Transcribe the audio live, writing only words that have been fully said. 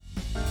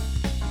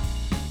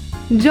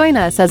Join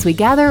us as we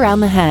gather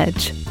around the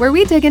Hedge, where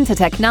we dig into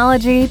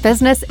technology,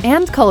 business,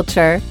 and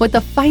culture with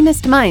the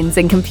finest minds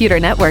in computer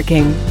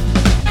networking.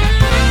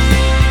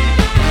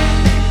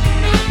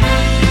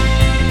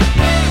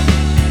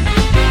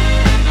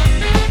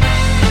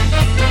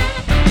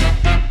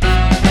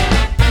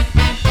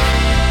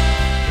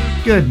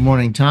 Good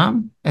morning,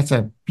 Tom. That's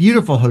a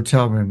beautiful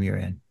hotel room you're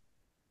in.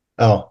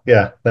 Oh,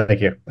 yeah.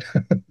 Thank you.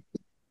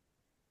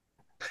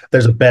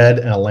 There's a bed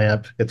and a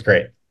lamp. It's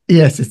great.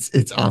 Yes,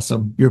 it's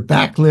awesome. You're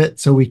backlit,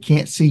 so we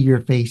can't see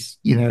your face.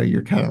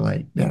 You're kind of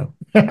like, no.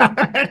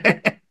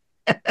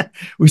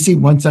 We see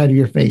one side of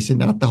your face and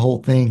not the whole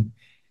thing.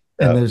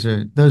 And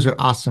Yeah. those are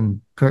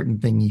awesome curtain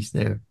thingies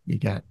there you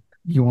got.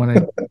 You want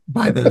to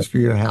buy those for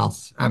your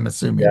house, I'm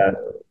assuming. Yeah.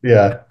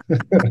 Yeah.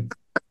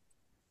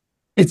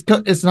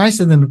 It's nice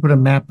of them to put a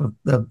map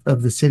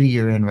of the city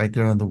you're in right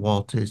there on the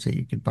wall too, so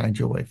you can find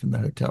your way from the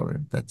hotel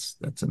room. That's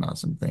an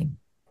awesome thing.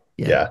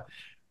 Yeah. Yeah.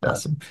 Yeah.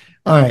 Awesome.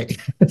 All right.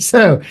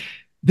 So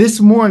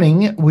this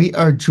morning we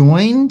are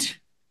joined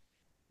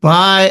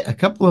by a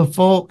couple of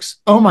folks.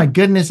 Oh my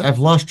goodness, I've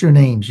lost your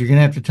names. You're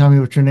gonna have to tell me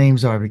what your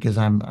names are because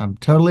I'm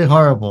totally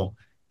horrible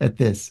at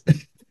this.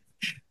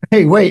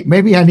 Hey, wait,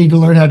 maybe I need to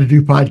learn how to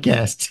do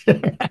podcasts.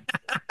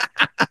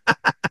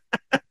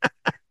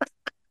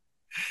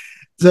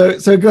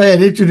 So go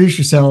ahead, introduce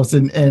yourselves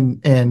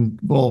and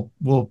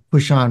we'll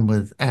push on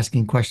with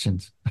asking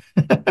questions.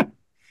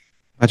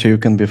 Actually, you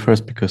can be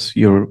first because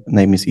your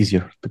name is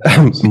easier.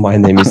 My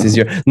name is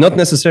easier. Not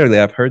necessarily.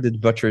 I've heard it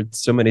butchered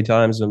so many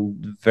times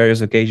on various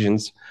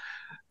occasions.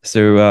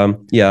 So,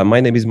 my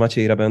name is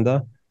Maciej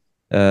Rabenda.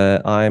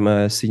 I'm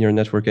a senior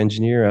network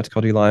engineer at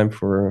Cody Lime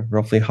for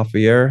roughly half a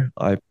year.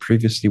 I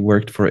previously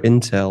worked for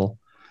Intel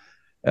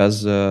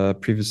as a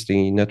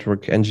previously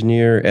network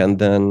engineer and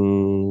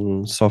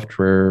then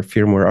software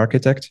firmware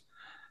architect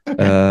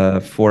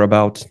for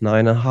about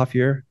 9.5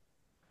 years.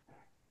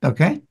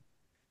 Okay.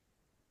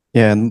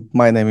 Yeah, and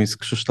my name is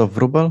Krzysztof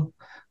Wróbel,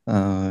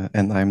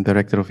 and I'm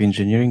director of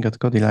engineering at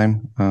Cody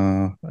Lime.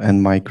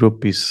 And my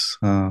group is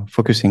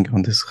focusing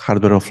on this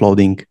hardware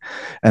offloading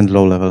and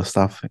low-level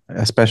stuff,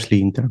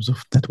 especially in terms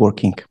of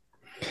networking.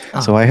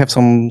 So I have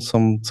some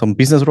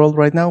business role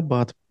right now,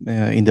 but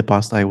in the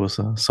past I was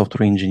a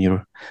software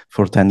engineer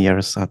for 10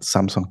 years at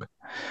Samsung.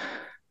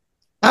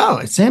 Oh,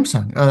 it's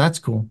Samsung. Oh, that's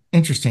cool.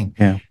 Interesting.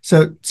 Yeah.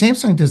 So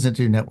Samsung doesn't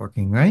do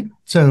networking, right?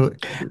 So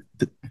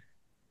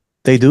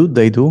They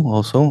do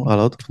also a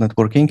lot of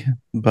networking,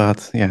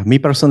 but yeah, me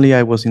personally,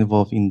 I was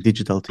involved in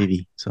digital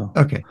TV. So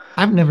okay,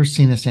 I've never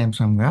seen a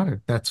Samsung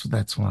router. That's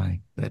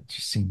why that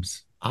just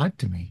seems odd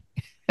to me.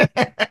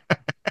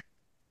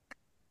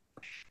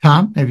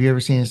 Tom, have you ever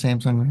seen a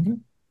Samsung router?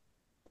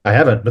 I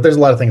haven't, but there's a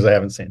lot of things I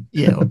haven't seen.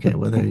 Yeah. Okay.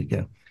 Well, there you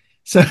go.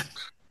 So,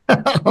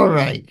 all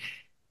right.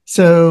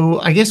 So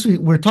I guess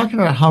we're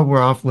talking about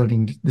hardware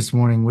offloading this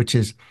morning, which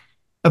is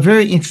a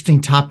very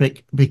interesting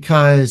topic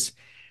because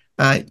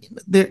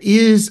there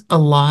is a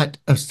lot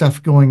of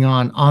stuff going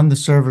on the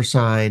server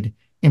side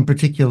in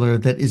particular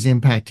that is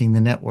impacting the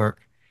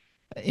network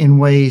in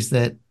ways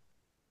that,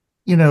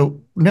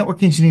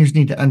 network engineers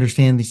need to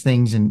understand these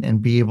things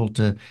and be able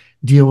to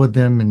deal with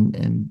them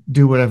and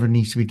do whatever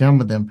needs to be done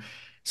with them.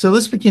 So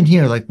let's begin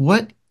here. Like,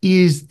 what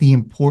is the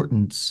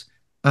importance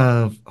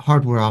of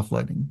hardware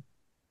offloading?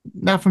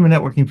 Not from a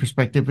networking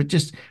perspective, but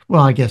just,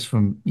 well, I guess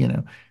from,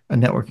 a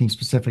networking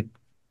specific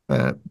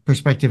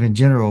perspective in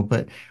general,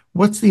 but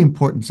what's the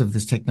importance of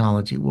this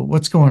technology? Well,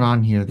 what's going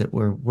on here that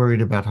we're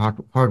worried about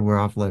hardware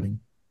offloading?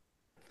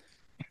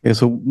 yeah,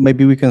 so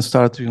maybe we can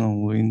start,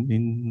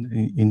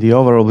 in the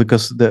overall,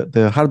 because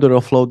the hardware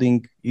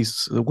offloading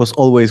was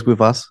always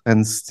with us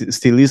and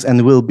still is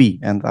and will be,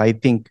 and I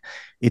think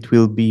it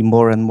will be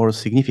more and more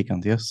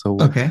significant. Yes. So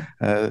okay.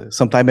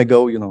 Some time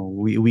ago,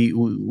 we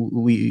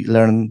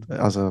learned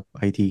as a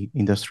IT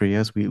industry.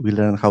 Yes, we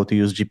learned how to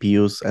use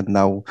GPUs, and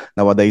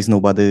nowadays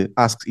nobody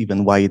asks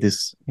even why it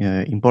is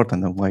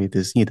important and why it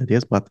is needed.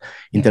 Yes, but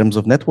in terms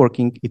of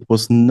networking, it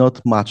was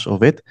not much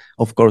of it.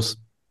 Of course,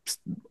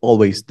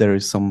 always there are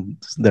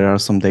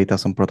some data,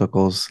 some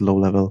protocols, low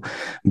level,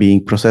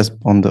 being processed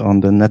on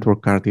the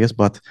network card. Yes,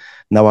 but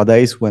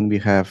nowadays when we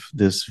have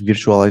this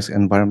virtualized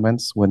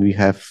environments, when we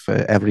have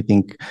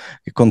everything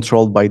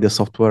controlled by the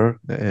software,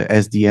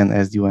 SDN,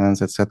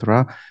 SD-WANs,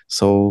 etc.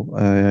 So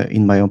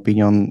in my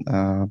opinion,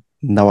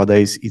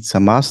 nowadays it's a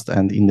must,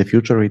 and in the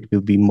future it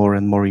will be more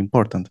and more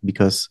important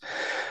because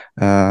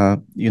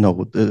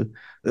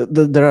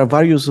there are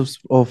various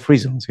of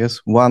reasons.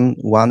 Yes, one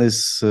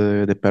is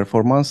the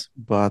performance,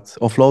 but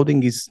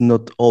offloading is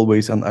not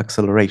always an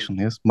acceleration.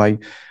 Yes,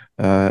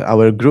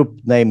 our group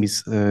name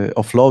is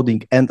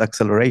offloading and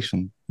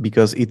acceleration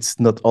because it's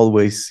not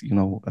always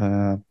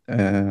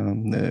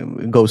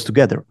goes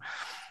together.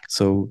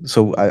 So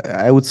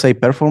I would say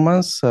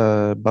performance,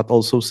 but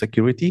also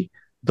security.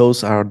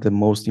 Those are the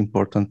most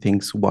important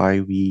things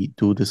why we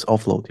do this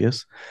offload.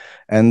 Yes,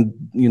 and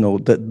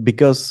that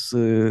because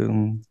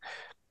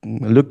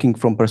looking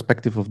from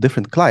perspective of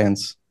different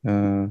clients,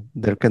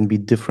 there can be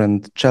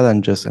different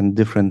challenges and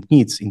different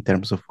needs in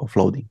terms of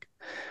offloading.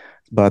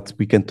 but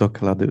we can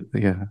talk a lot,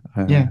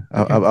 Okay,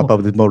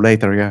 about it more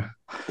later. Yeah.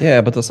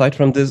 Yeah, but aside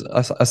from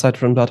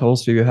that,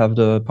 also you have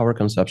the power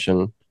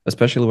consumption,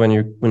 especially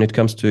when it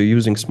comes to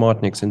using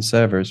SmartNICs in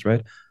servers,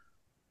 right?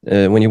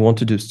 When you want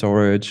to do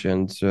storage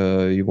and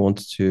you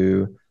want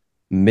to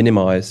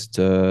minimize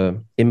the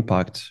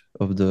impact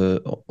on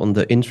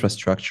the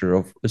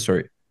infrastructure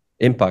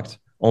impact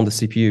on the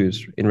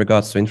CPUs in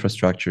regards to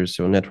infrastructure,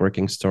 so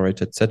networking,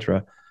 storage,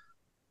 etc.,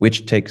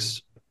 which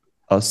takes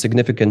a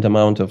significant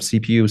amount of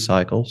CPU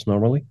cycles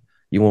normally.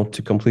 You want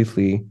to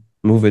completely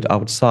move it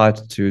outside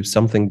to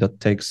something that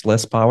takes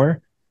less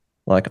power,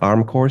 like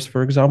ARM cores,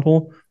 for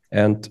example,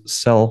 and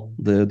sell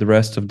the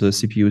rest of the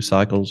CPU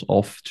cycles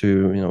off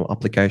to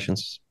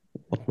applications,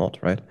 whatnot,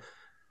 right?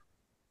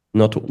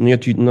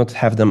 Not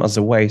have them as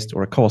a waste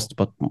or a cost,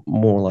 but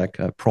more like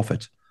a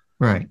profit.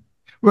 Right.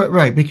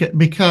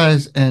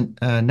 Because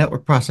a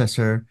network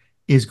processor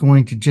is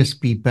going to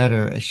just be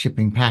better at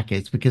shipping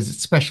packets because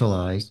it's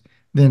specialized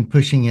than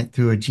pushing it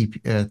through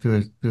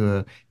through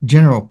a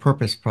general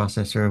purpose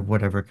processor of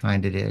whatever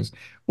kind it is,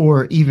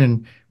 or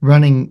even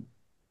running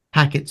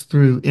packets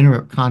through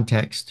interrupt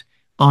context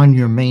on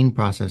your main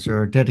processor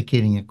or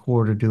dedicating a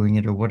core to doing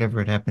it or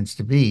whatever it happens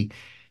to be.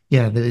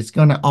 Yeah, that it's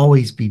going to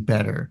always be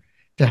better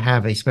to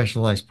have a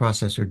specialized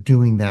processor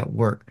doing that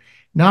work,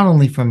 not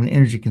only from an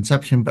energy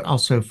consumption, but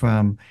also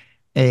from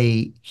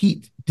a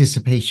heat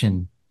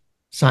dissipation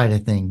side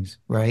of things,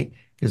 right?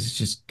 Because it's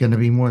just going to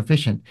be more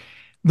efficient.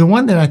 The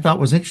one that I thought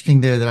was interesting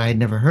there that I had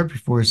never heard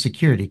before is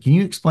security. Can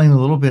you explain a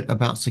little bit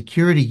about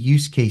security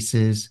use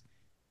cases?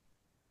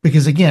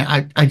 Because again,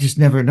 I just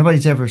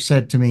nobody's ever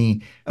said to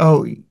me,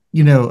 oh,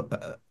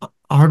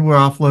 hardware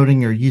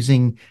offloading or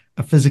using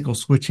a physical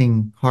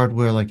switching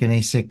hardware like an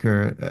ASIC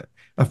or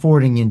a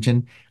forwarding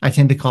engine. I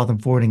tend to call them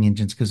forwarding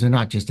engines because they're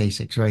not just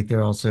ASICs, right?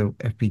 They're also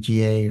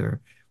FPGA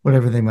or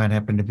whatever they might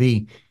happen to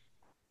be,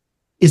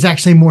 is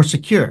actually more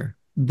secure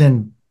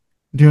than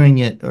doing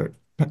it or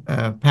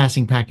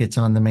passing packets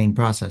on the main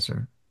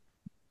processor.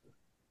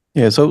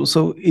 Yeah,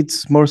 so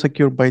it's more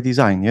secure by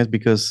design, yes,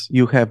 because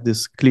you have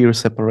this clear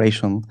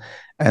separation,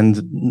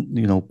 and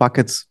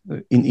packets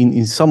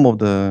in some of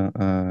the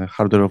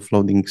hardware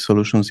offloading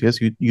solutions, yes,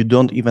 you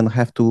don't even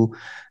have to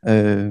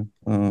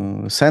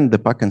send the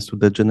packets to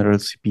the general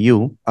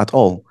CPU at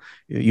all.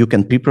 You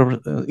can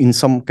in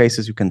some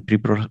cases you can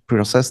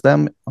pre-process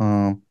them.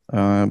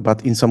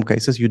 But in some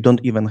cases, you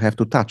don't even have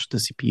to touch the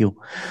CPU,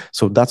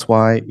 so that's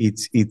why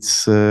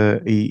it's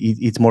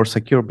more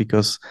secure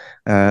because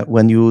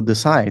when you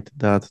decide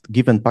that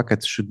given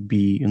packets should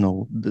be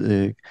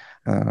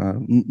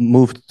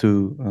moved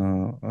to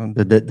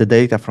the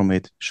data from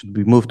it should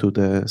be moved to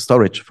the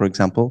storage, for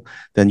example,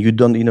 then you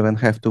don't even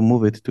have to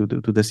move it to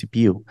the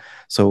CPU.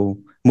 So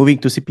moving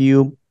to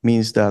CPU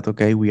means that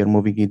okay, we are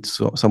moving it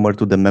somewhere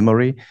to the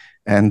memory,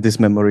 and this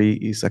memory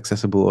is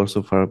accessible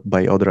also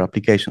by other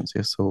applications.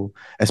 Yes, so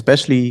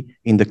especially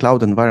in the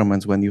cloud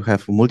environments when you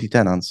have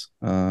multi-tenants,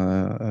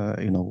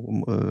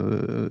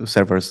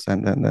 servers,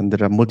 and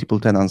there are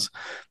multiple tenants,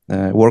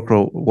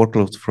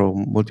 workloads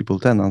from multiple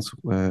tenants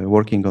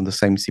working on the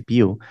same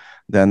CPU,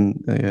 then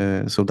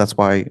so that's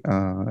why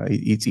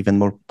it's even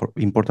more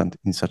important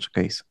in such a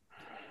case.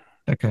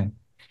 Okay.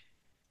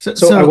 So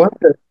I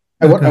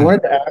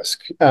wanted to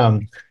ask,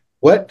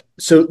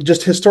 so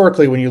just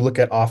historically, when you look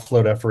at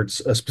offload efforts,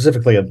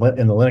 specifically in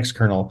the Linux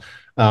kernel,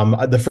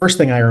 the first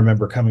thing I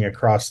remember coming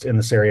across in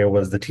this area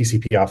was the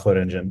TCP offload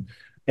engine.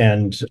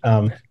 And,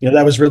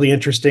 that was really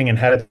interesting and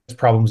had its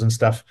problems and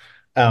stuff.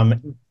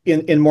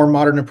 In more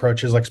modern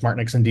approaches like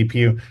SmartNICs and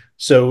DPU.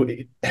 So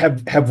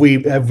have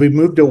we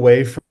moved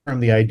away from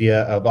the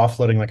idea of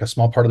offloading like a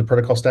small part of the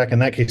protocol stack? In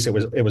that case, it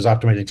was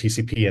optimizing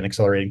TCP and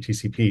accelerating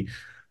TCP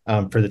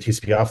for the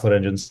TCP offload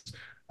engines.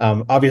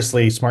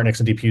 Obviously, SmartNICs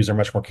and DPUs are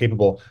much more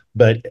capable,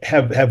 but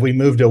have we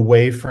moved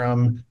away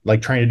from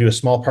like trying to do a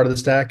small part of the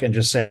stack and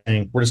just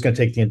saying we're just going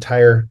to take the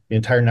entire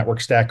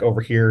network stack over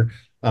here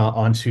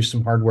onto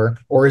some hardware,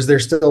 or is there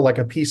still like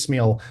a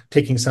piecemeal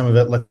taking some of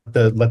it,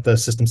 let the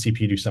system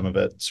CPU do some of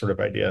it sort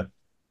of idea?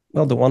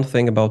 Well, the one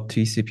thing about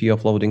TCP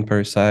offloading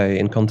per se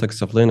in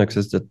context of Linux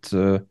is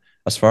that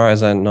as far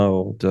as I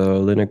know, the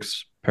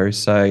Linux per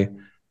se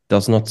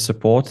does not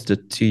support the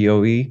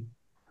TOE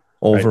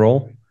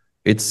overall. Right.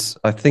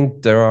 I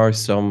think there are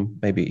some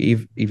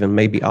even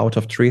maybe out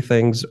of tree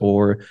things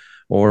or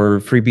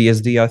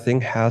FreeBSD I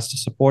think has the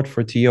support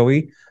for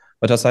TOE,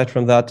 but aside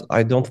from that,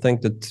 I don't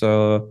think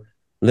that.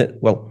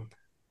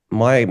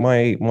 My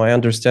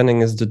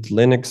understanding is that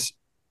Linux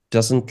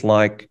doesn't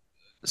like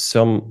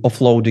some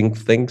offloading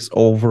things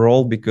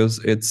overall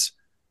because it's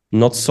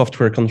not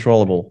software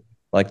controllable.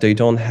 Like they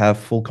don't have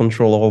full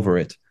control over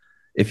it.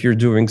 If you're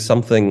doing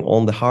something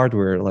on the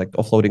hardware, like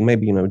offloading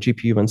maybe,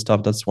 GPU and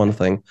stuff, that's one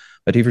thing.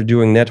 But if you're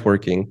doing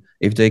networking,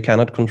 if they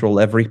cannot control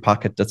every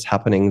packet that's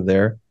happening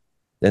there,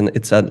 then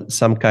it's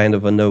some kind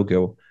of a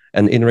no-go.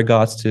 And in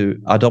regards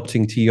to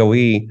adopting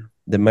TOE,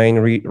 the main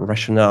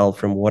rationale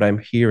from what I'm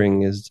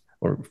hearing is,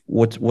 or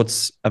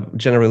what's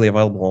generally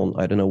available on,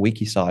 I don't know,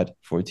 wiki side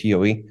for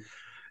TOE,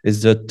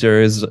 is that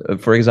there is,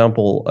 for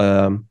example,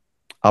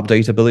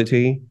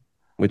 updatability,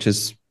 which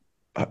is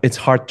it's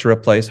hard to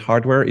replace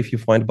hardware if you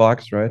find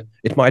bugs, right?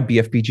 It might be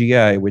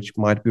FPGA, which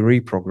might be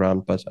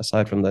reprogrammed, but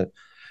aside from that,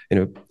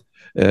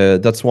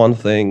 that's one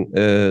thing.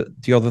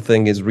 The other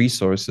thing is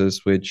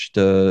resources, which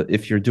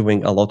if you're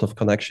doing a lot of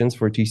connections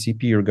for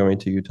TCP, you're going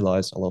to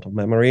utilize a lot of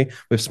memory.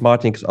 With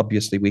SmartNICs,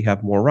 obviously, we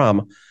have more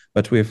RAM,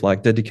 but with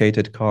like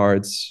dedicated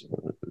cards,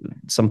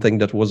 something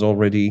that was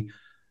already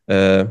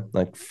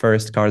like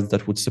first cards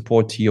that would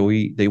support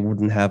ToE, they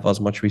wouldn't have as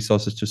much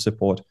resources to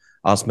support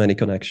as many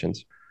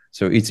connections.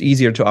 So it's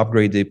easier to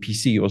upgrade the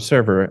PC or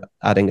server,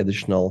 adding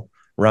additional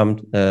RAM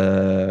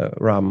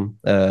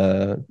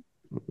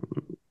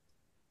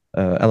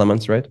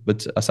elements, right?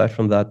 But aside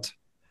from that,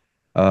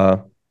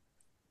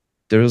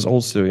 there is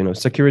also,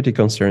 security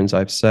concerns.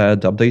 I've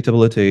said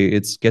updatability,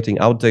 it's getting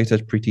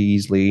outdated pretty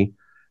easily.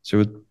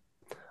 So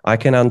I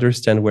can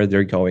understand where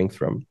they're going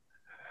from.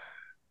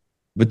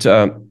 But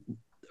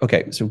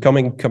okay, so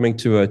coming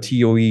to a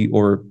ToE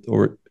or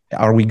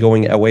are we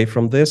going away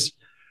from this?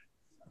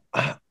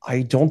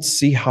 I don't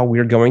see how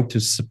we're going to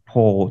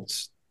support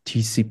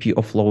TCP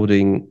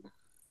offloading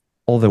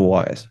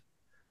otherwise.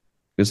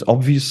 Because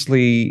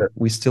obviously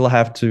we still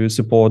have to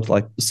support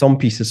like some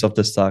pieces of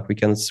the stack. We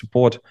can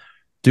support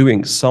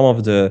doing some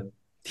of the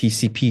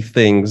TCP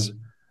things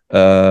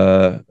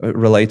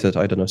related,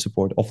 I don't know,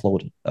 support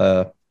offload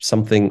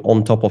something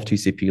on top of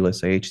TCP,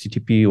 let's say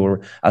HTTP, or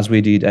as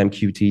we did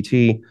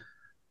MQTT.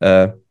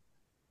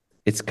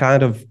 It's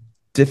kind of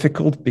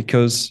difficult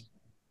because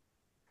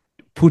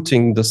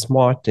putting the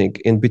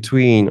SmartNIC in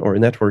between, or a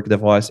network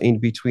device in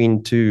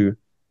between two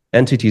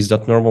entities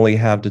that normally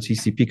have the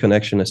TCP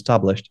connection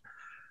established,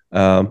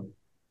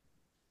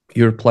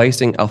 you're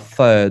placing a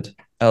third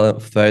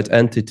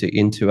entity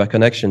into a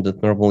connection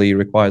that normally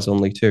requires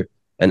only two,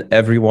 and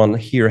everyone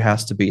here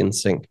has to be in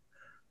sync.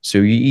 So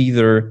you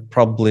either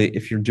probably,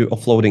 if you're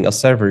offloading a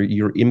server,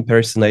 you're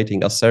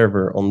impersonating a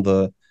server on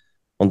the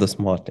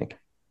SmartNIC,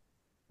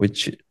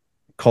 which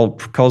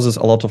causes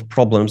a lot of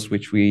problems,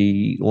 which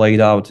we laid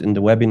out in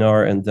the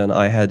webinar, and then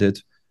I had it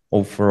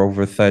for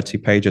over 30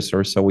 pages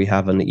or so. We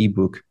have an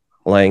ebook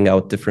laying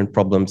out different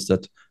problems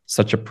that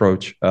such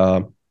approach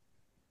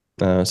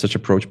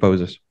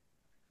poses.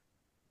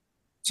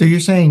 So you're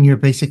saying you're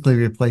basically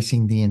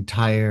replacing the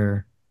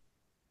entire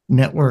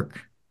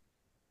network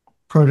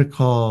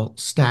protocol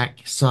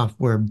stack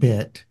software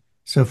bit.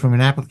 So from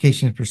an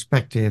application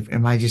perspective,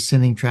 am I just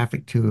sending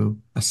traffic to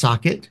a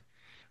socket,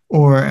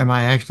 or am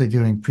I actually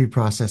doing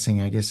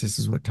pre-processing? I guess this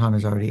is what Tom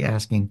is already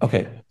asking.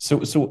 Okay, so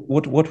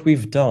what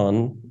we've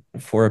done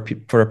for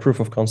a proof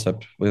of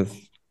concept with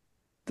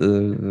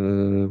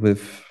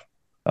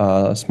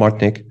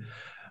SmartNIC,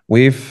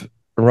 we've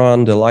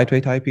run the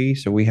lightweight IP.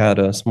 So we had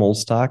a small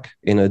stack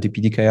in a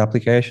DPDK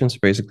application. So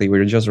basically,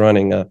 we're just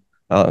running a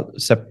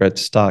separate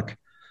stack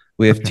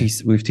with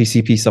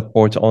TCP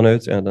support on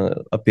it and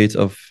a bit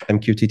of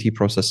MQTT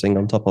processing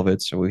on top of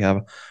it. So we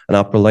have an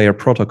upper layer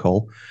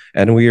protocol,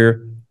 and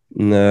we're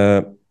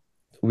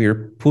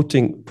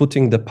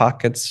putting the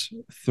packets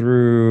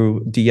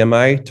through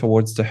DMA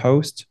towards the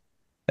host,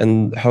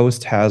 and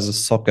host has a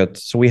socket.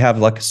 So we have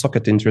like a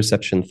socket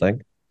interception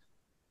thing,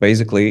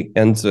 basically.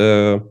 And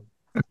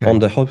on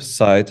the host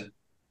side,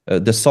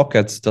 the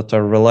sockets that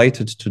are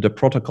related to the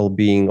protocol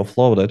being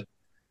offloaded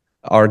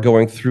are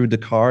going through the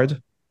card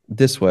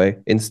this way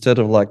instead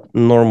of like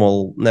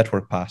normal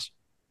network pass.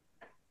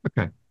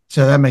 Okay.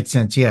 So that makes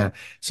sense. Yeah.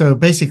 So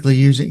basically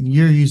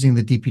you're using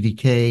the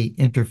DPDK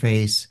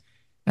interface.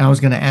 And I was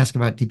going to ask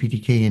about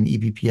DPDK and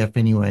eBPF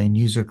anyway, and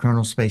user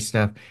kernel space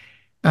stuff,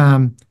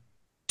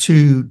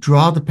 to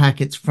draw the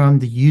packets from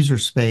the user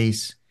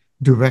space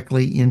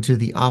directly into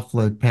the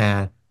offload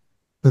path.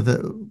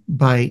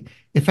 By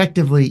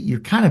effectively,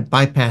 you're kind of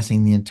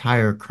bypassing the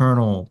entire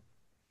kernel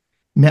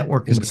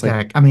networking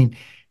stack. I mean,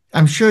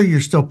 I'm sure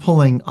you're still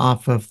pulling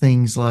off of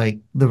things like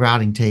the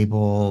routing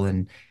table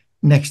and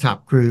next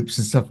hop groups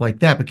and stuff like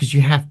that, because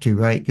you have to,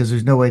 right? Because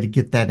there's no way to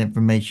get that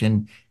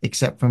information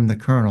except from the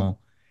kernel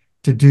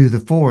to do the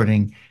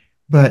forwarding.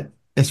 But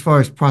as far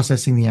as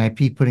processing the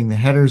IP, putting the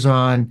headers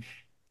on,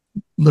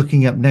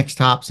 looking up next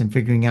hops and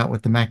figuring out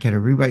what the MAC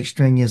header rewrite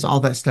string is, all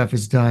that stuff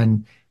is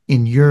done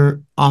in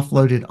your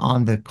offloaded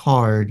on the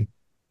card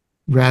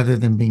rather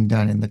than being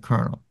done in the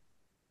kernel.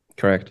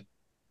 Correct.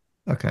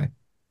 Okay.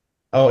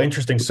 Oh,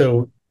 interesting.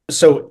 So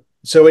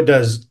it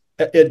does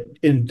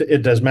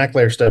MAC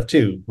layer stuff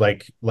too,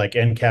 like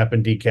NCAP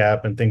and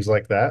DCAP and things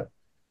like that.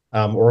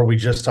 Or are we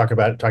just talking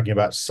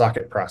about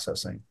socket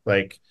processing?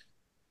 Like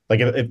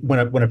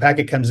when a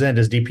packet comes in,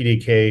 does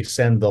DPDK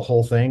send the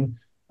whole thing,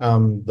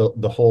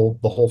 the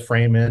whole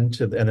frame and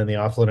then the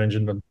offload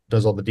engine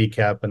does all the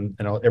DCAP and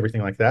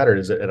everything like that, or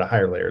is it at a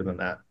higher layer than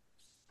that?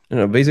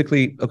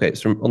 Basically, okay,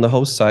 so on the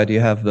host side, you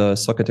have the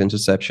socket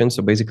interception.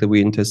 So basically,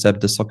 we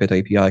intercept the socket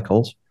API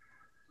calls,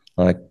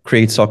 like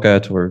create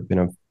socket or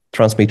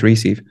transmit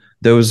receive.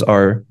 Those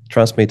are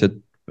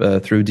transmitted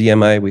through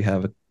DMA. We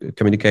have a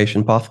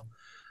communication path,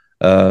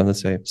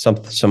 let's say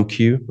some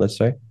queue, let's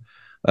say,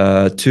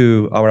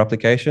 to our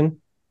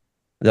application.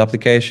 The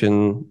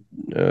application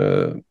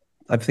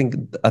I think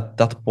at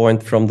that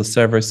point from the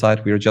server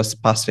side, we are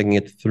just passing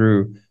it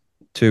through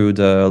to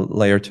the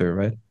layer 2,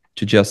 right?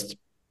 To just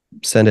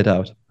send it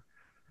out.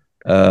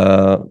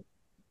 Or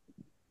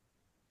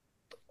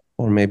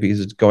maybe is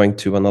it going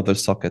to another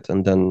socket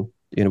and then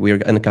we are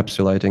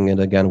encapsulating it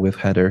again with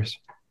headers.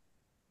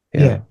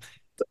 Yeah.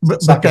 But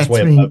that's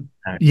being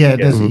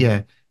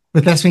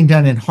but that's being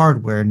done in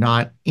hardware,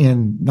 not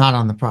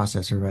on the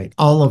processor, right?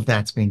 All of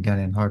that's being done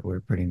in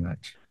hardware pretty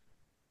much.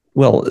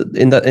 Well,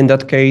 in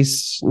that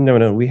case,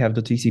 no, we have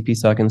the TCP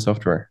stack in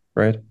software,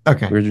 right?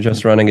 Okay. We're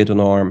just running it on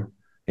ARM.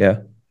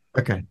 Yeah.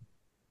 Okay.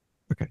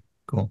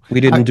 Cool.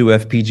 We didn't do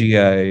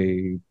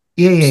FPGA.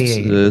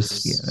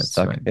 That's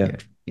stack. fine.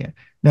 Yeah.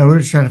 No, we're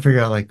just trying to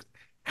figure out like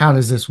how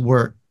does this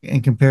work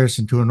in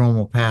comparison to a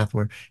normal path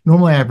where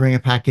normally I bring a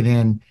packet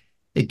in,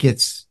 it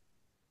gets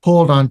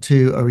pulled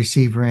onto a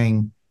receive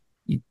ring.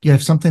 You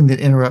have something that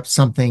interrupts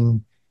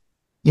something,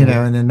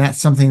 and then that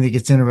something that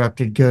gets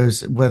interrupted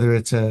goes, whether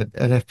it's an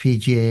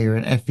FPGA or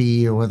an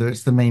FE or whether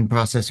it's the main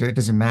processor, it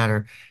doesn't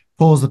matter,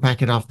 pulls the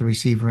packet off the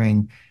receive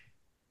ring,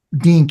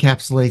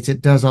 de-encapsulates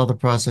it, does all the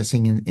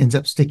processing, and ends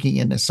up sticking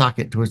in a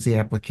socket towards the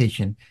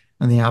application.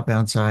 On the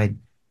outbound side,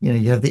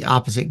 you have the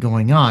opposite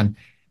going on.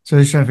 So I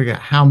was trying to figure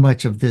out how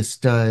much of this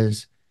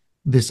does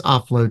this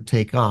offload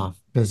take off?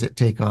 Does it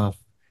take off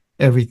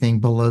everything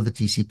below the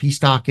TCP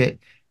socket?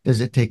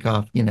 Does it take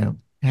off,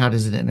 how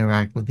does it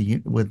interact with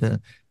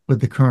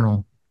the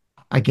kernel?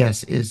 I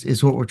guess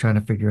is what we're trying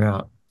to figure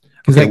out.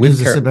 Because that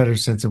gives us a better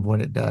sense of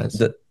what it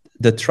does.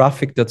 The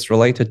traffic that's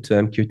related to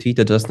MQT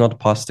that does not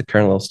pass the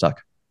kernel stack.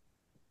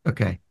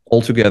 Okay.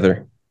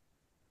 Altogether.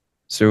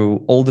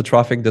 So all the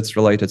traffic that's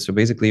related. So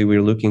basically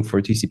we're looking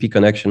for TCP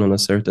connection on a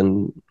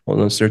certain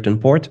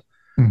port.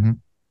 Mm-hmm.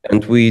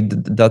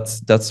 And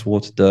that's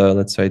what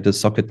let's say the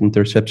socket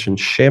interception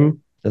shim.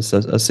 That's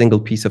a single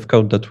piece of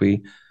code that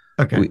we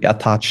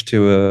attach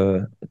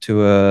to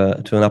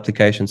an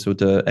application. So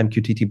the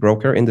MQTT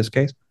broker, in this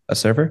case, a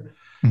server.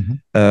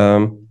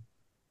 Mm-hmm.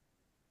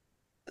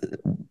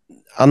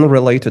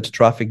 Unrelated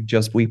traffic,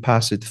 just we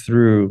pass it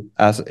through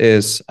as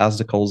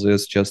the calls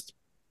is, just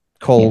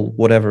call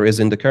whatever is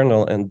in the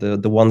kernel, and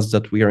the ones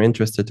that we are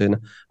interested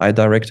in, I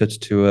direct it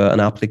to an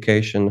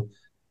application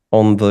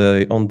on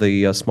the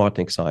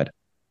SmartNIC side.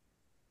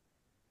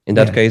 In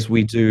that case,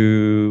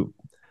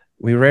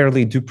 we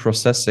rarely do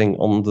processing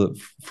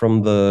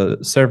from the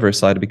server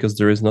side because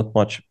there is not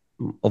much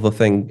of a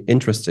thing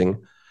interesting.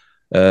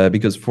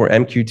 Because for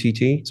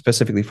MQTT,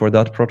 specifically for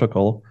that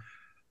protocol,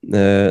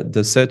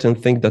 the certain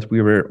thing that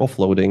we were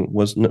offloading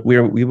was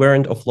we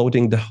weren't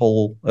offloading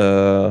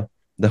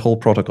the whole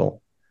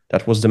protocol.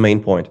 That was the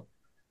main point,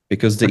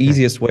 because the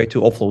easiest way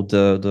to offload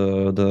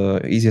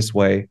the easiest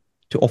way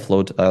to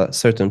offload a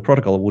certain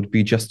protocol would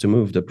be just to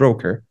move the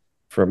broker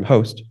from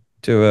host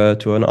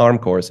to an ARM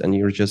course, and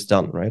you're just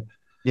done, right?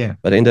 Yeah.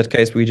 But in that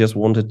case, we just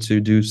wanted to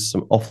do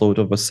some offload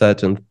of a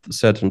certain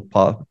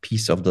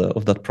piece of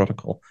that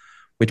protocol,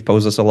 which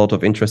poses a lot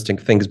of interesting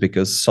things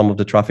because some of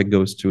the traffic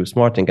goes to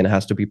SmartNIC and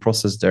has to be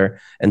processed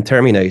there and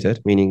terminated,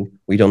 meaning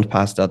we don't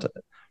pass that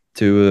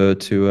to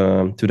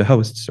the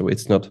host. So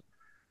it's not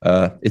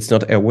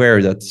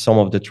aware that some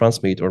of the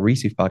transmit or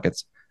receive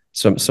packets,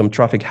 some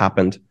traffic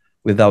happened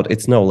without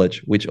its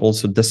knowledge, which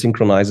also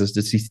desynchronizes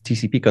the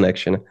TCP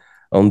connection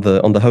on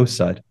the host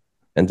side.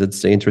 And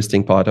that's the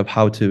interesting part of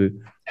how to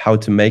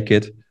make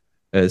it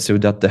so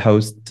that the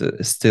host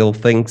still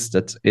thinks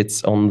that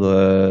it's on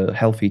the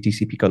healthy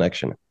TCP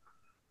connection,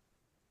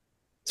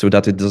 so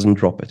that it doesn't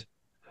drop it.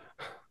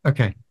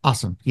 Okay,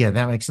 awesome. Yeah,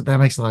 that makes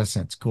a lot of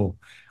sense. Cool,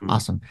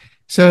 awesome.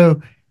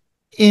 So,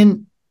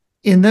 in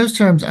those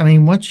terms, I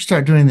mean, once you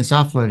start doing this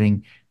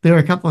offloading, there are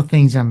a couple of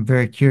things I'm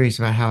very curious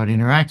about how it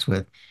interacts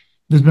with.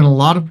 There's been a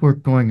lot of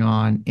work going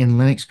on in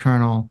Linux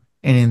kernel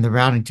and in the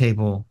routing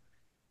table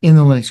in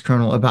the Linux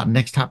kernel about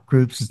next hop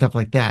groups and stuff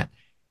like that.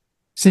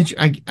 Since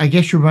I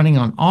guess you're running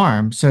on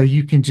ARM, so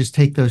you can just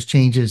take those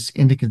changes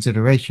into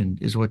consideration,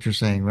 is what you're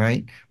saying,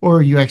 right? Or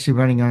are you actually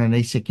running on an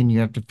ASIC and you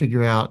have to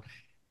figure out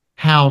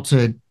how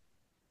to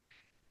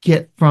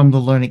get from the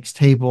Linux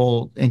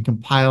table and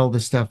compile the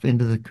stuff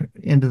into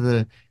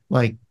the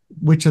like,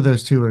 which of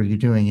those two are you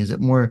doing? Is it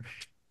more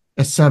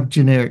a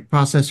sub-generic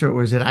processor,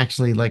 or is it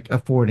actually like a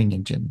forwarding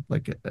engine,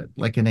 like an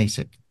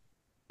ASIC?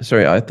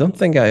 Sorry, I don't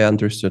think I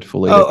understood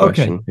fully the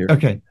question here.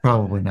 Okay,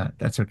 probably not.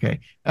 That's okay.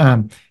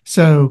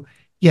 So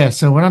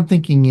what I'm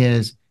thinking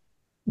is,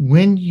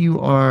 when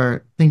you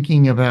are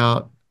thinking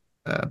about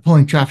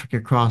pulling traffic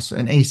across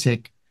an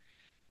ASIC,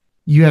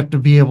 you have to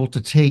be able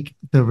to take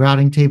the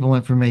routing table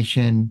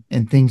information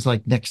and things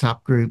like next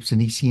hop groups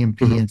and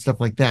ECMP and stuff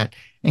like that,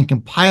 and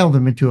compile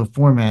them into a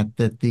format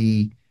that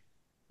the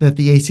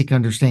ASIC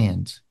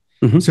understands.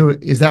 So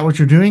is that what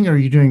you're doing, or are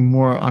you doing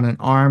more on an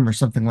ARM or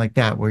something like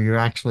that, where you're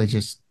actually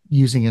just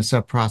using a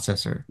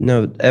sub-processor?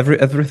 No,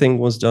 everything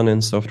was done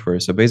in software.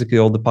 So basically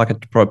all the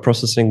packet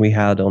processing we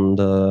had on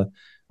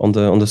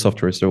the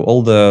software. So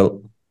all the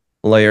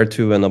layer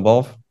 2 and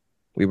above,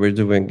 we were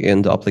doing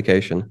in the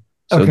application.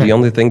 So the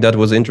only thing that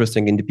was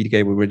interesting in the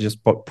PDK, we were just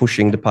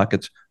pushing the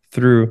packet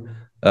through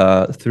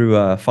through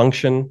a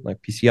function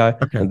like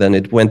PCI, Okay. and then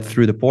it went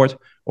through the port,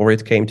 or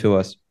it came to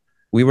us.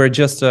 We were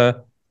just,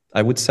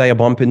 I would say, a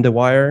bump in the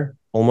wire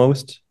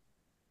almost.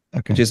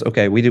 Okay. Which is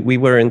okay. We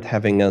weren't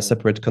having a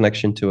separate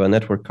connection to a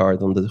network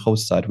card on the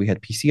host side. We had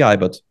PCI,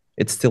 but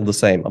it's still the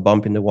same, a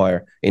bump in the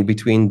wire in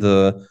between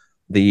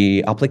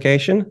the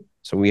application.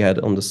 So we had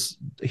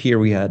here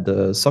we had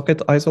the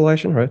socket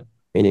isolation, right?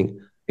 Meaning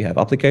we have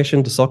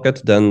application, the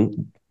socket,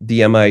 then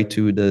DMA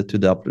to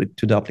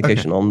the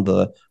application on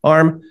the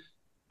ARM,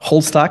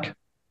 whole stack,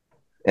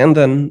 and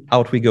then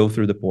out we go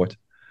through the port.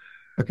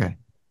 Okay.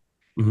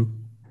 Mm-hmm.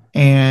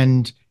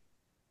 And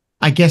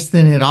I guess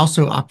then it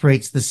also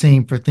operates the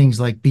same for things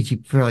like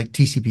BGP, for like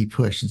TCP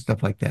push and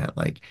stuff like that.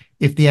 Like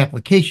if the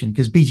application,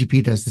 because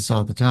BGP does this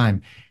all the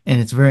time, and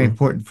it's very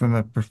important from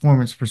a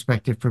performance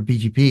perspective for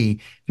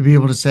BGP to be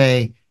able to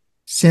say,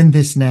 send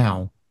this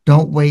now.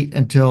 Don't wait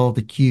until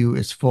the queue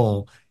is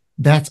full.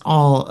 That's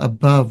all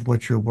above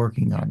what you're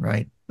working on,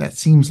 right? That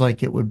seems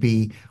like it would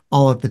be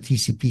all at the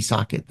TCP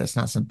socket. That's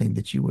not something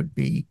that you would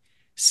be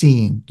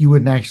seeing. You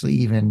wouldn't actually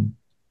even.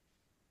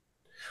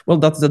 Well,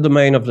 that's the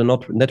domain of the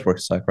network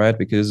stack, right?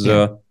 Because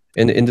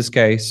in this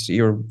case,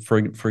 you're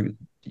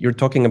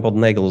talking about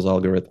Nagel's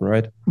algorithm,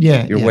 right?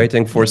 Yeah. You're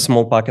waiting for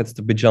small packets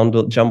to be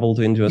jumbled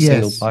into a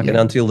single packet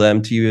until the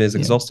MTU is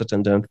exhausted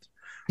and then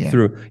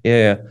through.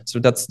 Yeah. So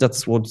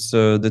that's what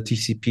the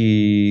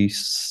TCP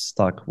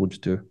stack would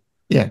do.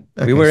 Yeah.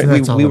 Okay.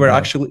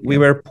 We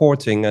were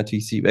porting a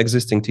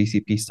existing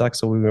TCP stack,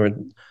 so we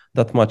weren't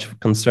that much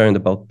concerned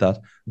about that.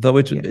 Though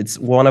it's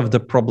one of the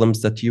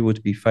problems that you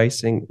would be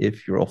facing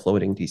if you're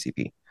offloading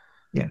TCP.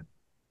 Yeah,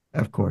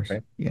 of course.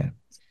 Right. Yeah.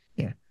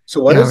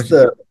 So what is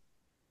the?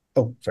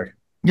 Oh, sorry.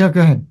 Yeah,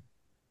 go ahead.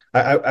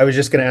 I was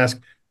just going to ask.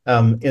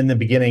 In the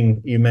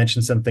beginning, you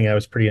mentioned something I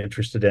was pretty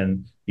interested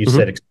in. You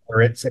said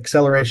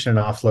acceleration and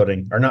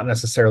offloading are not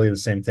necessarily the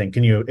same thing.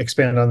 Can you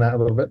expand on that a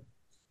little bit?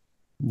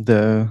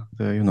 The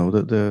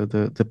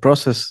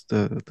process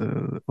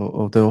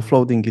of the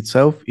offloading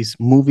itself is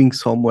moving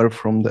somewhere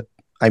from the.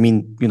 I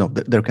mean,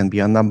 there can be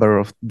a number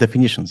of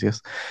definitions, yes,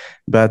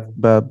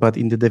 but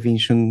in the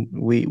definition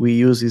we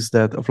use is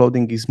that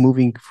offloading is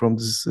moving from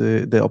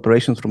the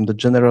operations from the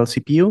general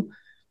CPU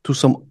to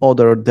some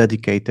other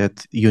dedicated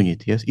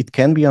unit. Yes, it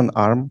can be an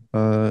ARM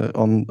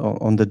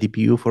on the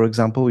DPU, for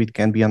example. It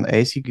can be an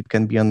ASIC. It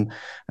can be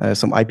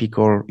some IP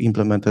core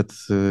implemented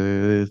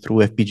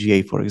through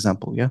FPGA, for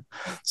example. Yeah,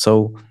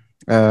 so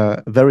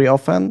very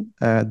often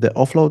the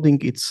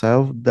offloading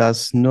itself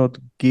does not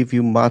give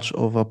you much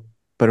of a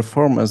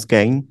performance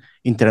gain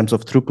in terms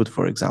of throughput,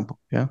 for example.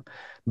 Yeah,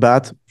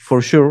 but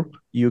for sure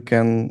you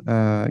can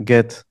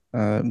get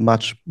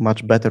much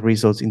better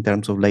results in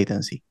terms of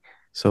latency.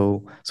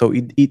 So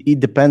it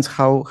depends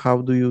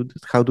how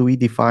do we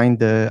define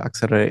the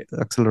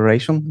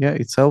acceleration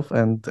itself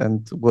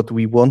and what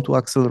we want to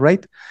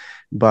accelerate.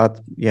 But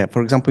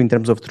for example, in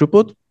terms of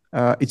throughput,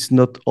 it's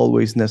not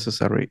always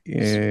necessary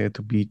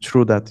to be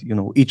true that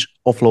each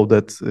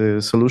offloaded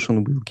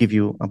solution will give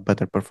you a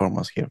better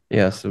performance here.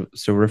 Yeah. So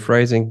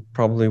rephrasing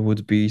probably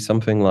would be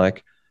something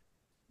like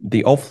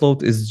the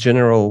offload is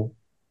general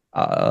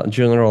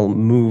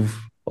move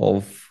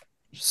of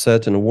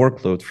certain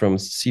workload from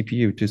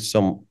CPU to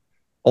some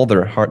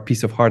other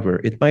piece of hardware.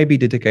 It might be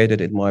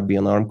dedicated, it might be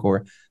an ARM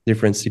core,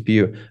 different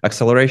CPU.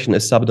 Acceleration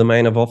is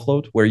subdomain of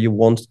offload where you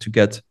want to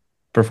get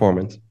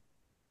performance,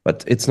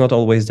 but it's not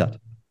always that.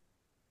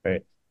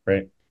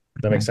 Right.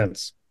 That makes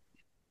sense.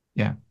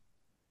 Yeah.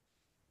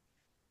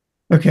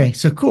 Okay,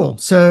 so cool.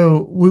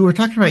 So we were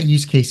talking about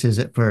use cases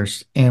at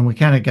first, and we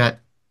kind of got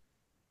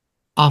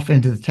off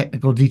into the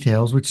technical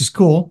details, which is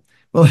cool.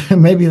 Well,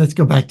 maybe let's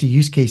go back to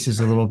use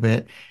cases a little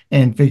bit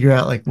and figure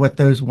out like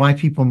why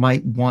people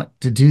might want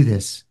to do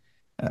this.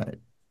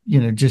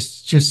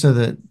 Just so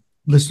that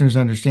listeners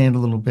understand a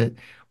little bit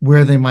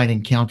where they might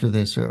encounter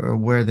this or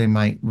where they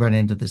might run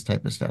into this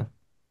type of stuff.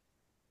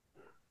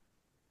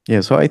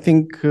 Yeah, so I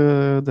think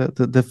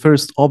the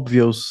first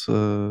obvious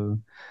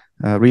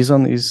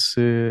reason is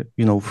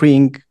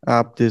freeing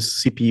up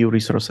these CPU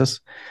resources.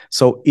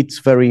 So it's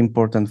very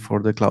important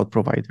for the cloud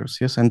providers,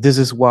 yes, and this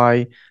is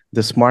why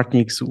the smart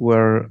NICs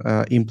were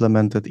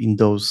implemented in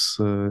those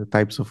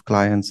types of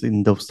clients,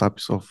 in those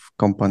types of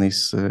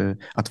companies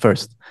at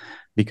first,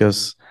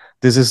 because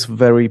this is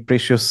very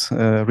precious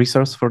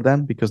resource for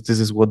them, because this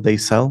is what they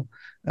sell.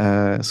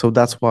 So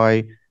that's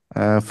why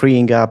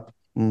freeing up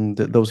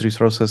those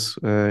resources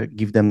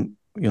give them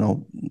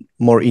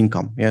more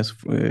income, yes,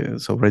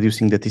 so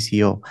reducing the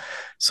TCO.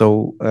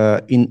 So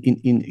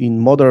in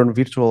modern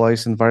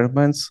virtualized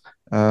environments,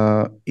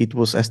 it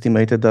was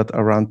estimated that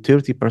around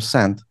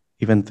 30%,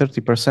 even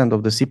 30%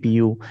 of the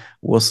CPU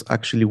was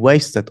actually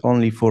wasted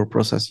only for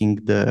processing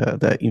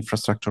the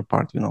infrastructure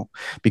part,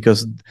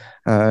 because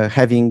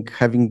having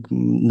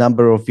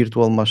number of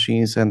virtual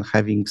machines and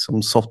having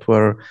some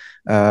software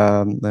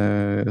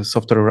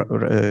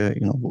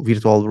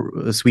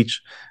virtual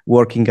switch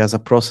working as a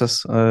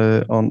process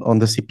on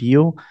the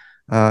CPU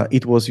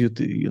it was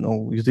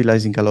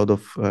utilizing a lot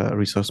of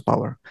resource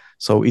power.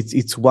 So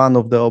it's one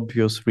of the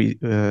obvious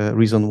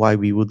reason why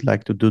we would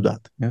like to do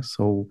that. Yeah.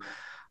 So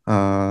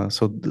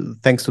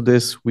thanks to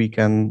this, we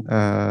can,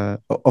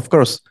 of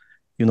course,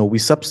 we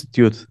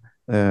substitute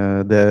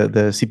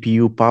the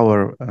CPU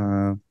power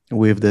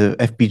with the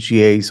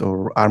FPGAs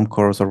or ARM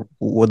cores or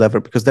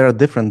whatever, because there are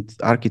different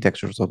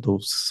architectures of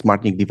those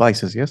SmartNIC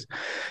devices. Yes,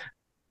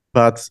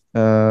 but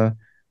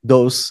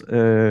those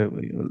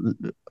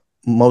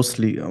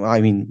mostly, I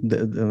mean,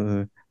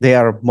 they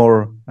are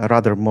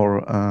rather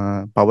more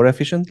power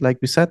efficient, like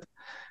we said,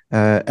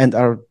 and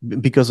are,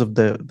 because of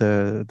the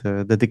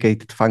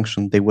dedicated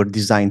function they were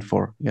designed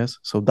for. Yes,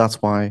 so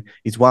that's why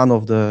it's one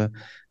of the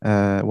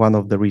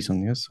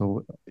reasons. Yes,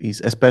 so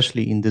is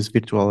especially in this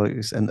virtual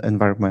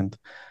environment,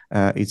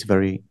 it's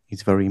very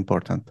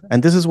important,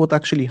 and this is what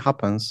actually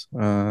happens,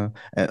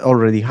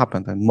 already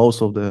happened, and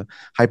most of the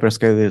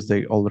hyperscalers,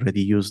 they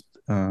already used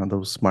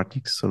those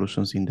SmartNIC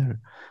solutions in their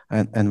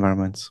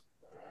environments.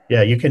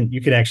 Yeah, you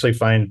can actually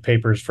find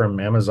papers from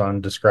Amazon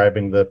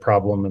describing the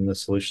problem in the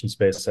solution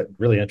space. That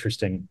really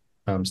interesting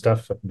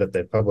stuff that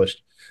they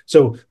published.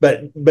 So,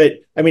 but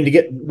I mean, to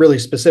get really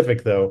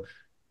specific though,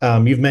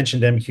 you've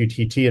mentioned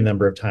MQTT a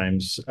number of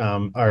times.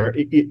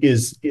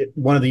 Is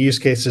one of the use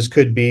cases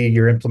could be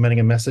you're implementing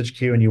a message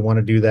queue and you want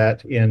to do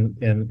that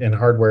in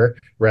hardware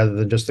rather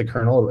than just the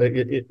kernel.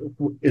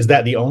 Is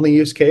that the only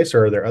use case,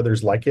 or are there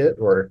others like it,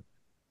 or?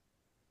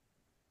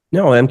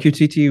 No,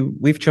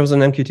 MQTT, we've chosen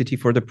MQTT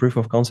for the proof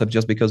of concept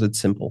just because it's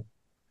simple.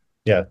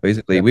 Yeah.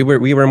 Basically, yeah.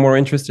 we were more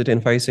interested in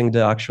facing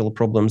the actual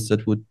problems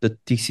that the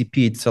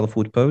TCP itself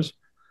would pose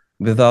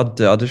without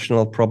the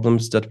additional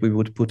problems that we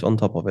would put on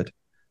top of it.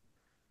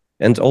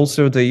 And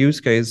also the use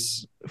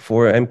case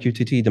for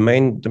MQTT,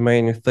 the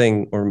main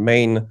thing or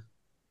main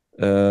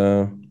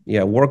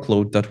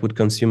workload that would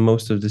consume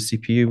most of the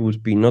CPU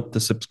would be not the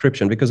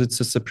subscription, because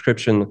it's a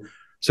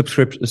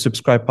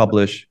subscribe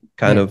publish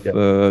kind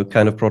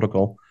of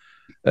protocol.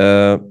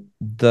 The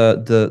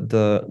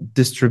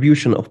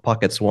distribution of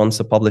packets once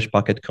a published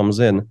packet comes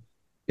in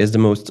is the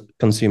most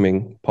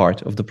consuming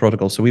part of the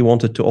protocol. So we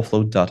wanted to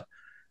offload that.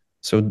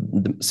 So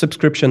the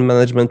subscription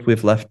management,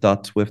 we've left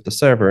that with the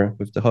server,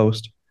 with the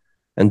host,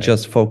 and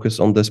just focus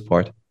on this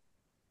part.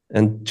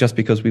 And just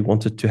because we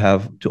wanted to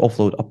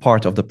offload a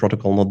part of the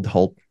protocol, not the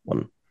whole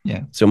one.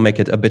 Yeah. So make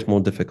it a bit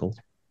more difficult.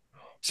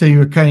 So you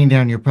were cutting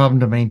down your problem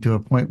domain to a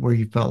point where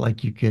you felt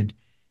like you could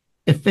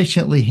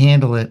efficiently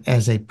handle it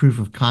as a proof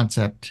of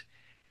concept,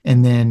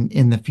 and then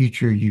in the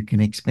future you can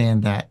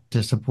expand that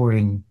to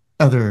supporting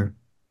other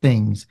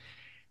things.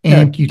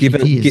 And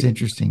MQTT is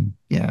interesting,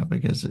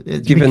 because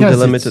it's given the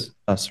limited.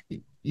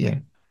 Yeah,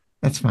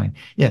 that's fine.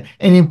 Yeah,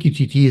 and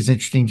MQTT is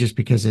interesting just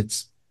because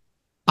it's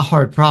a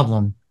hard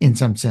problem in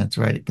some sense,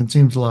 right? It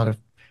consumes a lot of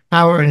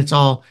power, and it's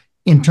all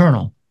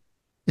internal.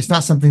 It's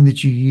not something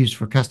that you use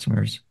for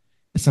customers.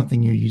 It's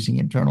something you're using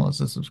internal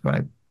as a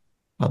subscribe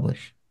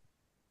publish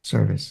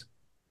service.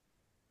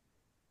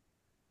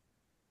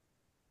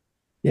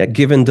 Yeah,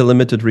 given the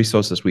limited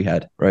resources we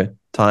had, right?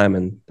 Time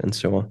and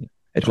so on.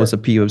 It was a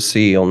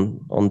POC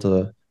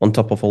on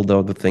top of all the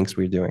other things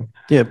we're doing.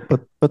 Yeah,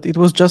 but it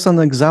was just an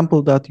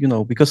example that,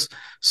 because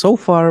so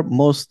far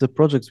most the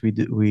projects we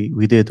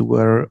did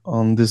were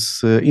on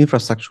this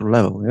infrastructure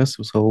level. Yes,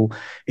 so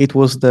it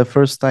was the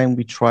first time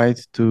we tried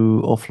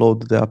to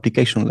offload the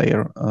application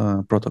layer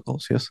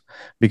protocols. Yes,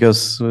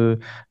 because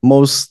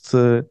most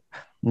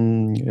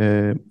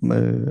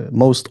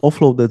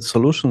offloaded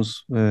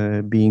solutions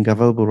being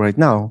available right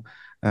now,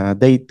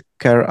 they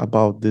care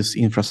about this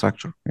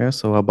infrastructure. Yeah,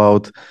 so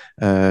about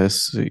the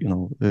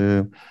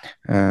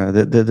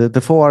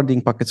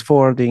forwarding, packets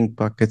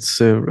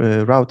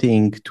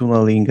routing,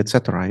 tunneling,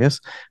 etc. Yes,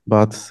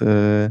 but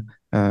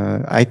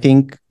I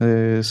think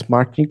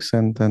SmartNICs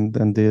and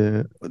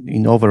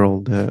in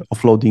overall the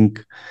offloading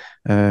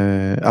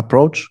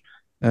approach,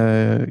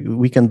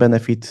 we can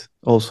benefit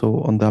also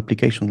on the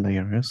application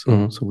layer. Yes?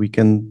 So we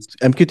can.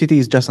 MQTT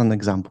is just an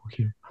example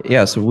here.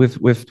 Yeah. So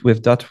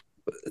with that,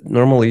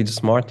 normally the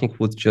SmartNIC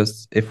would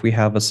just, if we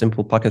have a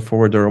simple packet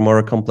forwarder or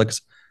more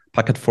complex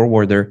packet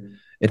forwarder,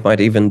 it might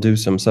even do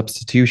some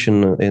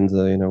substitution in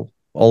the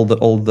all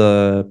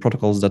the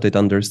protocols that it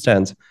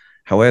understands.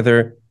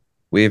 However,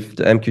 with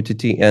the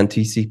MQTT and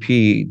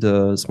TCP,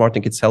 the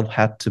SmartNIC itself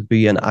had to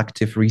be an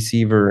active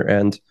receiver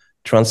and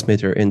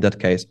transmitter. In that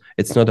case,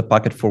 it's not a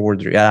packet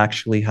forwarder. It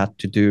actually had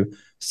to do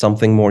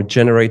something more,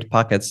 generate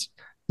packets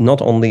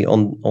not only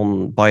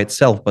on by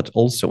itself but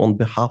also on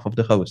behalf of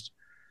the host,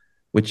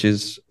 which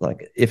is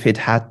like if it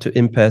had to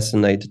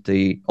impersonate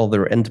the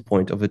other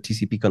endpoint of a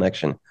TCP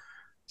connection.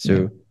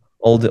 So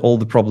all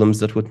the problems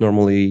that would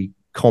normally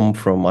come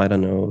from, I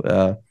don't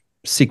know,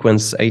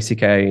 sequence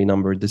ACK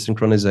number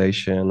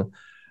desynchronization,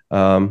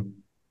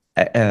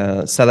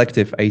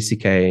 selective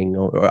ACKing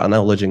or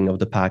acknowledging of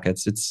the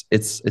packets,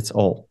 it's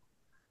all.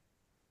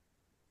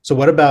 So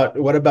what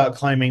about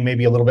climbing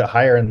maybe a little bit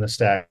higher in the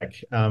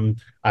stack?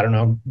 I don't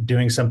know,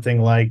 doing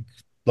something like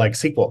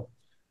SQL.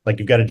 like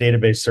you've got a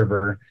database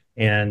server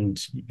and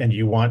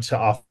you want to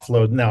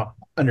offload. Now,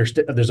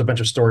 understand there's a bunch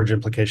of storage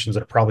implications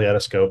that are probably out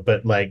of scope,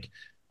 but like,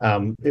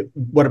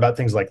 what about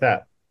things like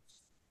that?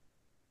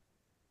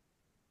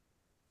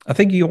 I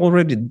think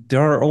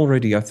there are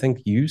already, I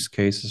think, use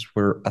cases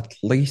where at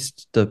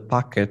least the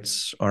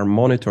packets are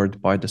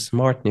monitored by the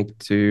SmartNIC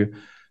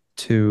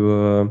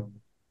to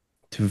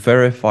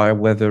verify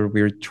whether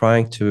we're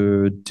trying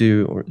to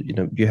do, or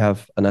you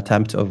have an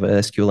attempt of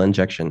SQL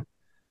injection.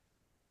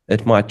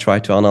 It might try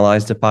to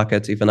analyze the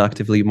packet, even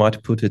actively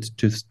might put it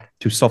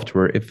to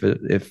software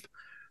if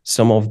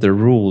some of the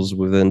rules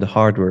within the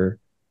hardware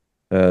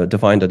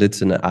define that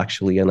it's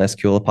actually an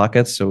SQL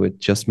packet, so it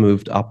just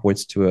moved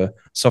upwards to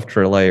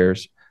software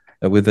layers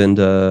within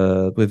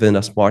a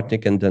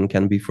SmartNIC, and then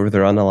can be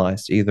further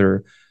analyzed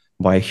either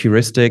by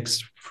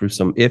heuristics through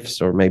some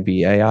ifs or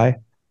maybe AI.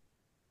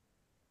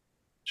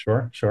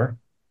 Sure.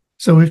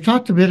 So we've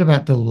talked a bit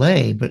about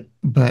delay, but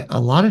a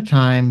lot of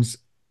times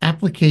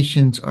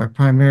applications are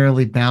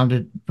primarily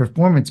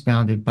performance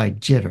bounded by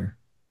jitter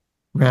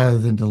rather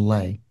than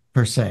delay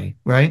per se,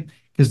 right?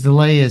 Because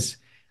delay is,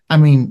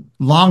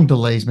 long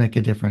delays make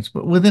a difference,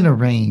 but within a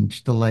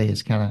range, delay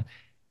is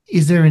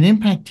is there an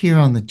impact here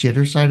on the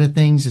jitter side of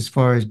things as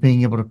far as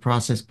being able to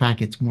process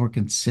packets more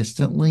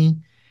consistently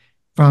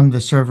from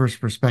the server's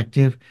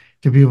perspective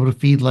to be able to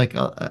feed like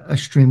a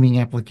streaming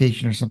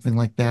application or something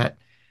like that,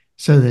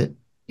 so that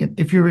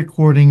if you're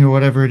recording or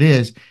whatever it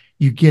is,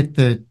 you get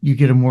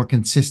a more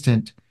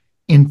consistent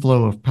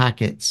inflow of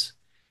packets,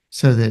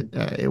 so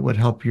that it would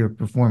help your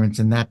performance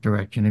in that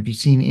direction. Have you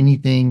seen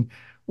anything,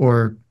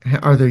 or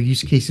are there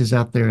use cases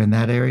out there in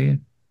that area?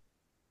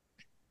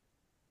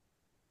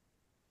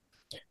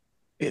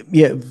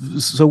 Yeah,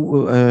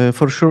 so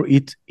for sure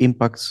it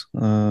impacts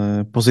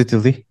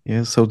positively.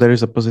 Yeah, so there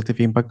is a positive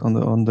impact on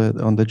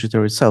the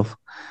jitter itself,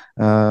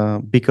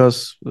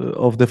 because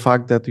of the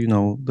fact that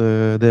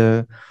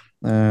the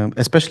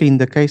especially in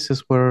the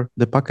cases where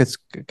the packets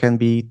can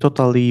be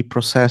totally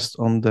processed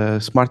on the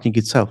SmartNIC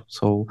itself.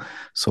 So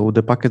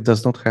the packet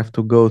does not have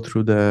to go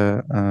through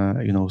the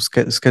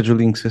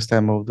scheduling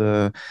system of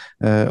the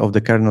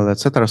kernel,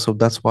 etc. So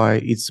that's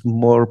why it's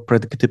more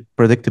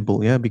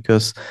predictable, yeah,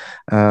 because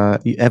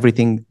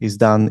everything is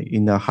done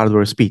in a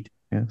hardware speed.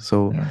 Yeah,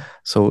 so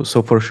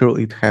for sure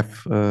it have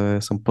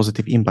some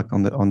positive impact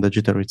on the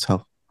jitter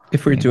itself.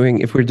 If we're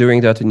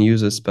doing that in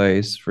user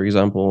space, for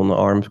example, on the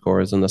ARM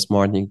cores and the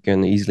SmartNIC, you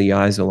can easily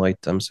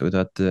isolate them so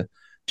that the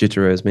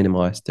jitter is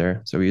minimized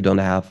there. So you don't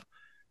have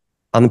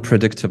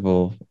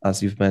unpredictable,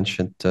 as you've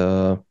mentioned,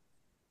 the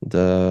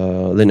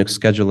Linux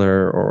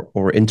scheduler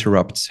or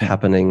interrupts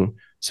happening.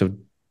 So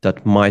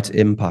that might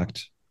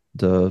impact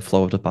the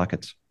flow of the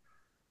packets.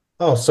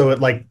 Oh, so it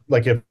like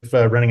if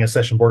running a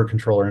session border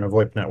controller in a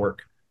VoIP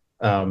network,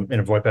 in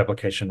a VoIP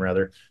application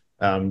rather,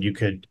 you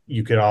could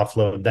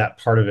offload that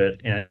part of it,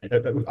 and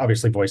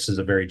obviously voice is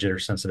a very jitter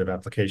sensitive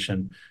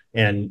application,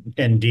 and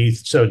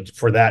so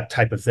for that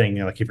type of thing,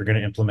 like if you're going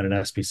to implement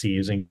an SPC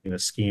using the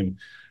scheme,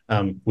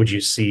 would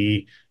you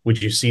see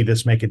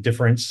this make a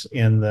difference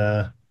in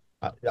the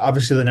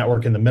obviously the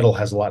network in the middle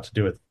has a lot to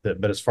do with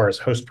it, but as far as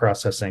host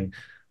processing,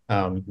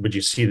 would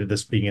you see that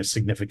this being a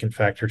significant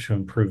factor to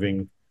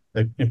improving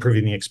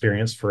the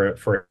experience for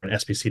an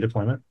SPC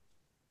deployment?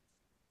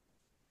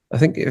 I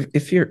think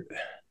if you're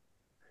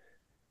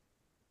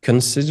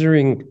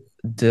considering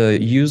the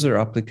user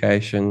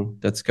application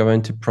that's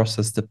going to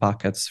process the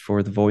packets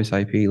for the voice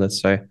IP, let's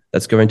say,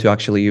 that's going to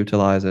actually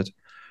utilize it,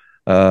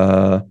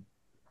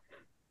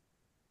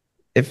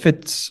 if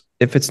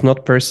it's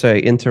not per se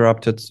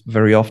interrupted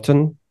very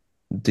often,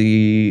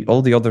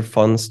 all the other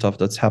fun stuff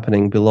that's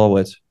happening below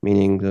it,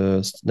 meaning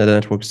the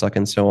network stack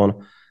and so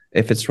on,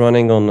 if it's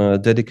running on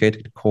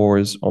dedicated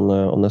cores on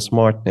the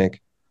SmartNIC,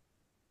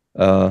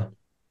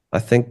 I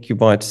think you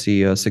might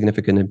see a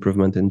significant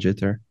improvement in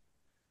jitter.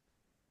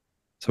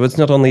 So it's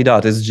not only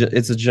that;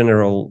 it's a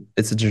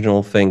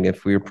general thing.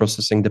 If we're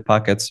processing the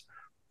packets,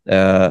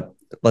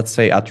 let's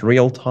say at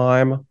real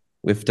time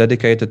with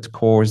dedicated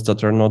cores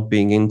that are not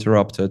being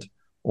interrupted,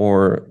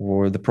 or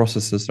the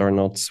processes are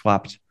not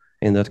swapped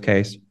in that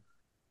case,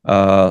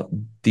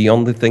 the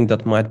only thing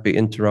that might be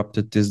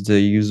interrupted is the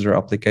user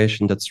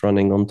application that's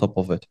running on top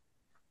of it,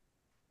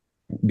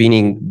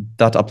 meaning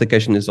that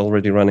application is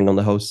already running on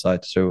the host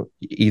side. So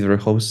either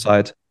host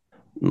side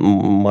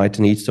might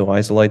need to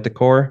isolate the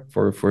core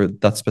for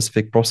that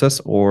specific process,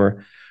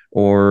 or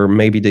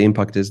maybe the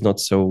impact is not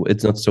so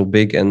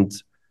big, and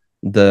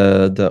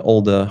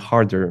all the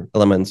harder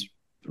elements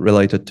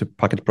related to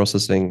packet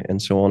processing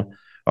and so on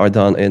are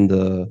done in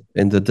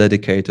the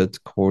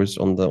dedicated cores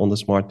on the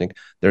SmartNIC.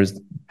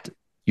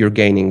 You're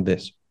gaining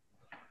this.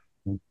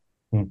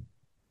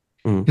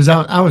 Because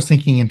I was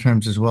thinking in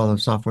terms as well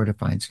of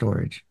software-defined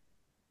storage,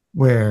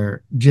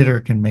 where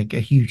jitter can make a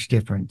huge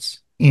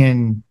difference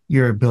in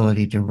your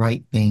ability to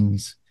write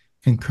things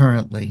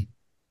concurrently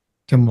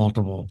to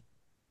multiple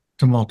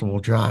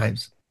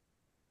drives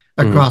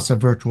across a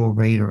virtual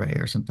RAID array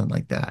or something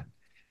like that.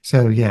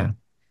 So yeah,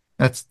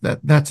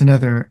 that's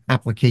another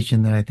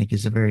application that I think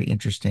is very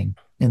interesting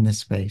in this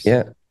space.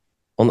 Yeah.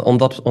 on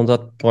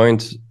that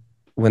point,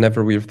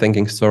 whenever we're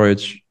thinking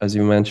storage, as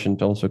you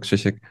mentioned also,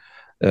 Krzysiek,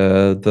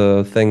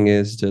 the thing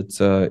is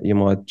that you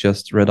might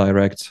just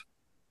redirect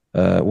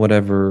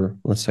whatever,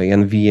 let's say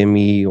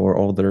NVMe or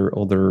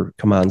other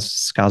commands,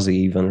 SCSI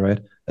even, right,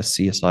 as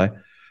CSI,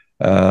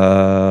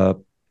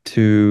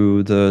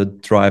 to the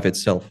drive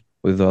itself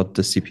without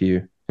the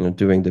CPU,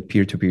 doing the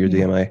peer-to-peer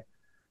DMA.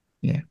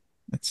 Yeah,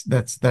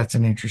 that's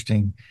an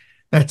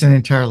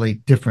entirely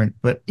different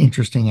but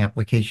interesting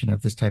application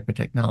of this type of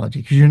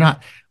technology, because you're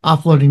not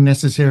offloading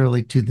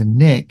necessarily to the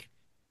NIC,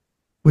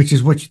 which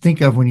is what you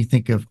think of when you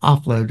think of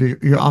offload.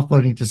 You're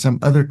offloading to some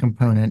other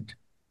component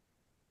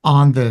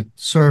on the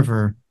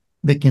server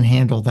that can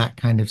handle that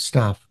kind of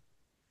stuff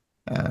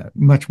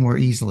much more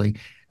easily.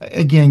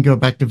 Again, go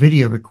back to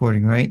video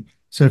recording, right?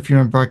 So if you're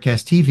on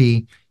broadcast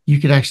TV, you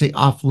could actually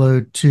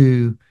offload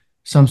to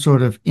some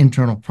sort of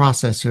internal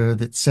processor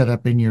that's set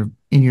up in your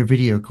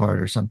video card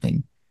or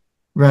something,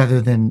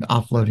 rather than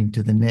offloading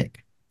to the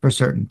NIC for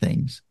certain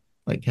things,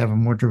 like have a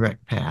more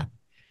direct path,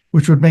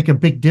 which would make a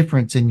big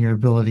difference in your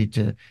ability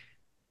to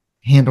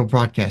handle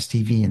broadcast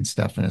TV and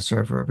stuff in a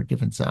server of a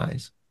given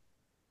size.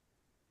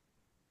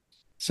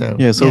 So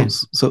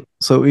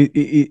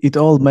it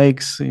all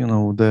makes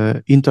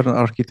the internal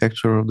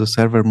architecture of the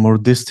server more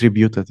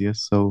distributed.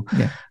 Yes, so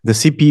the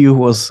CPU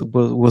was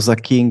a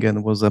king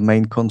and was a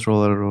main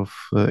controller of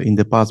in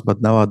the past,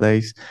 but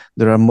nowadays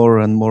there are more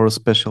and more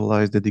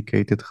specialized,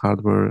 dedicated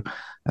hardware.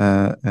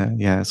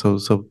 So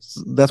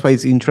that's why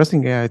it's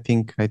interesting. I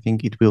think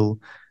it will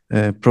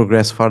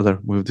progress further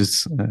with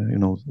this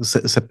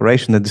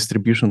separation and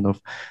distribution of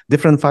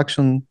different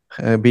functions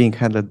being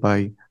handled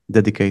by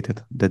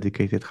dedicated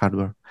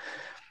hardware.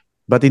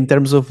 But in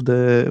terms of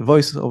the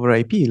voice over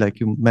IP,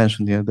 like you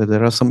mentioned, that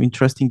there are some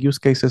interesting use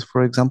cases,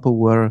 for example,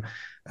 where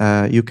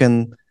you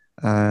can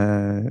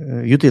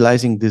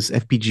utilizing this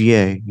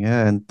FPGA,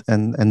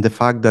 and the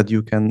fact that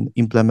you can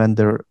implement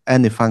there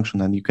any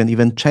function, and you can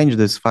even change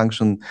this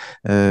function,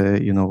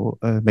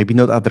 maybe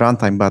not at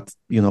runtime, but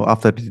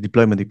after the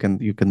deployment,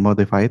 you can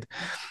modify it.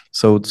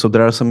 So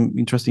there are some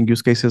interesting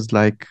use cases,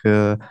 like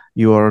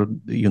you are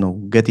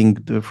getting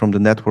from the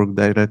network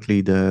directly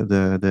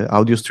the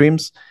audio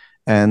streams,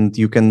 and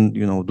you can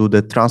do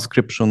the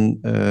transcription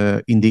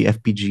in the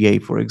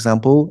FPGA, for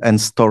example, and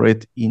store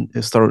it in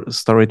your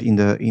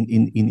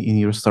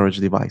storage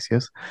device.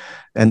 Yes,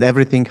 and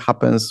everything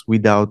happens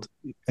without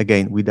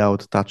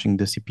touching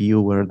the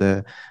CPU, where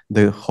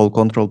the whole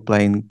control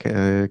plane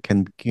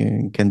can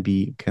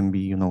be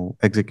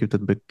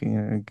executed, but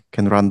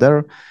can run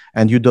there,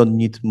 and you don't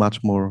need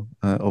much more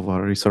of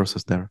our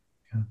resources there.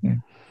 Yeah,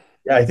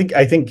 I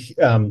think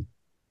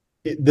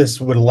this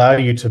would allow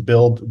you to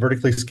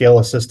vertically scale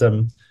a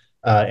system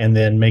and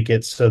then make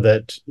it so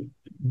that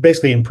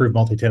basically improve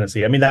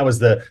multi-tenancy. I mean, that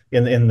was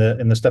in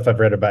the stuff I've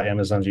read about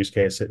Amazon's use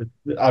case.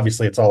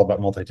 Obviously, it's all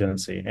about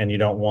multi-tenancy, and you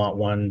don't want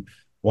one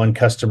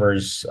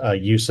customer's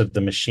use of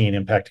the machine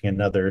impacting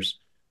another's.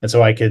 And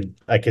so I could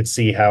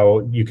see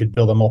how you could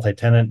build a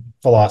multi-tenant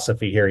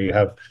philosophy here. You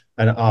have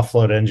an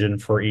offload engine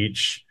for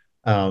each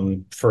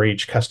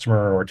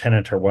customer or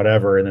tenant or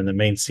whatever, and then the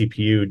main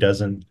CPU you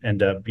don't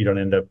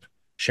end up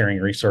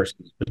sharing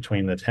resources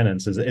between the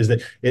tenants.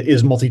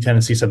 Is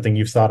multi-tenancy something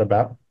you've thought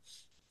about?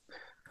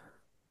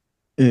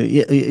 For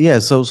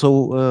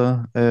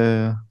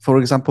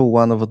example,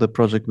 one of the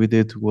project we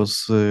did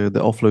was the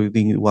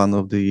offloading one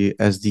of the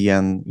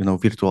SDN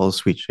virtual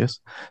switch. Yes,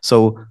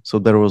 so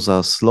there was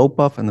a slow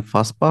path and a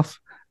fast path.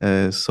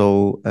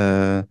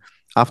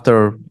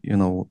 After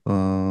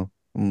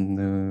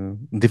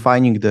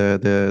defining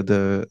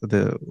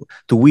the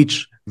to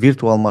which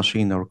virtual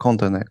machine or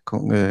container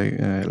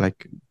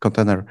like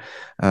container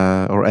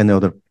or any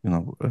other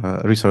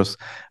resource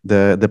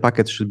the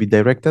packet should be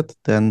directed,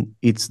 then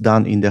it's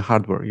done in the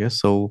hardware. Yes,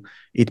 so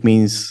it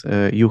means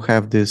you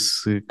have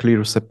this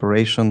clear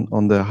separation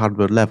on the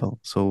hardware level,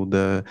 so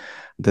the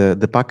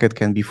packet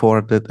can be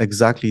forwarded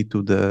exactly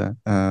to the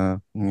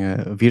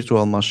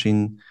virtual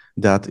machine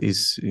that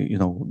is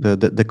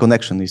the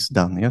connection is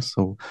done. Yes,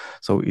 so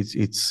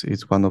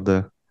it's one of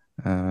the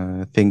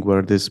thing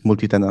where this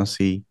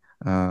multi-tenancy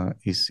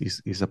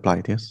is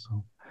applied. Yes.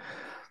 So.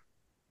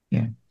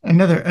 Yeah,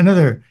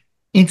 another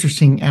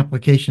interesting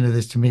application of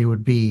this to me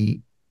would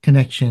be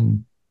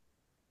connection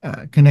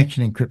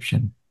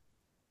encryption,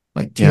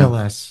 like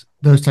TLS,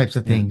 those types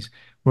of things,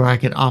 where I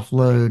could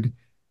offload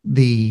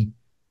the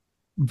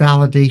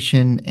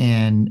validation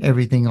and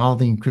everything, all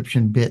the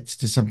encryption bits,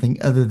 to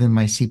something other than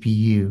my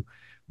CPU,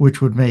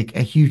 which would make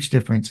a huge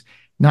difference,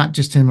 not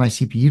just in my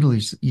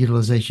CPU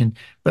utilization,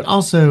 but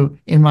also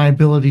in my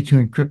ability to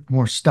encrypt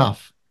more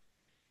stuff.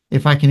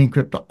 If I can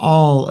encrypt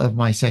all of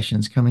my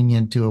sessions coming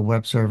into a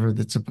web server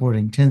that's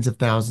supporting tens of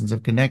thousands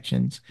of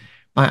connections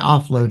by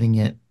offloading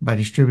it, by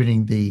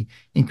distributing the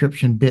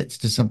encryption bits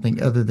to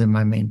something other than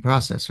my main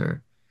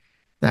processor,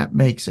 that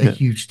makes a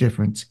huge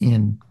difference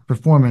in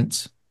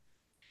performance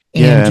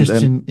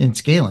and in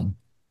scaling.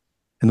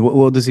 And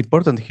what is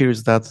important here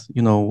is that,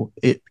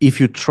 if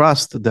you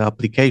trust the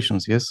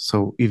applications, yes.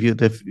 So if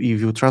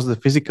you trust the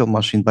physical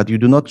machine, but you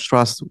do not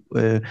trust,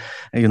 the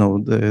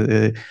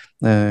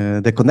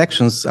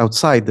connections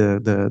outside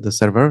the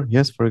server,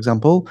 yes, for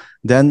example,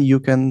 then you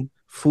can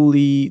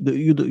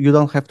you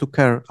don't have to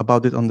care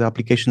about it on the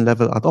application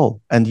level at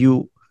all, and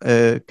you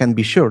can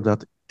be sure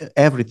that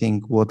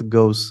everything what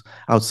goes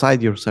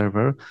outside your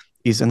server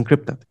is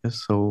encrypted.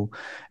 Yes? So,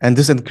 and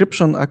this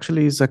encryption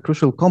actually is a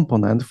crucial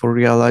component for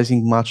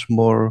realizing much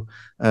more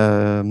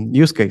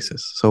use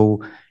cases.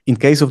 So, in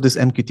case of this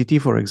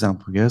MQTT, for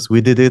example, yes,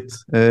 we did it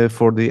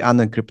for the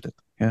unencrypted,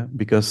 yeah,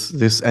 because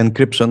this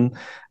encryption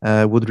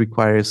would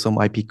require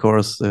some IP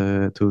cores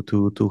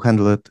to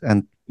handle it,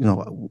 and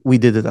we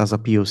did it as a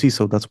POC,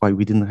 so that's why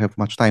we didn't have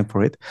much time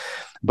for it.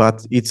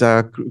 But it's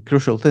a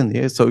crucial thing,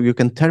 yeah? So you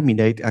can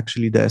terminate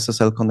actually the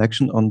SSL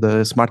connection on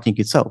the SmartNIC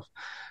itself.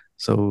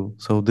 So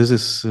this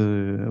is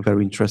a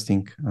very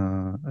interesting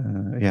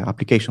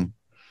application.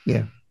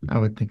 Yeah, I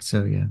would think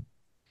so. Yeah.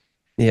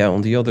 Yeah.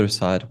 On the other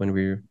side, when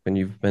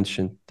you've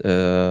mentioned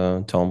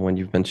Tom, when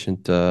you've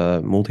mentioned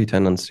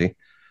multi-tenancy,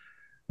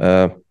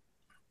 the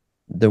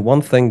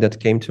one thing that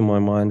came to my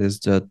mind is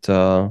that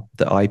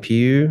the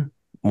IPU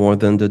more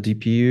than the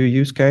DPU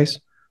use case,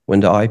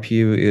 when the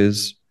IPU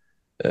is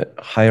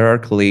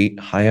hierarchically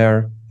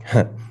higher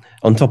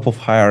on top of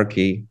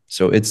hierarchy,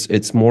 so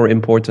it's more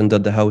important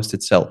than the host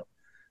itself.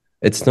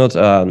 It's not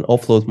an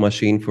offload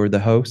machine for the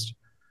host,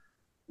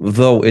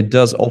 though it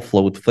does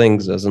offload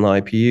things as an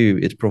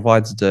IPU. It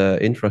provides the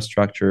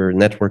infrastructure,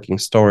 networking,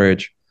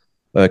 storage,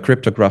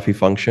 cryptography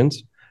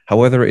functions.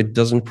 However, it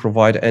doesn't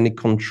provide any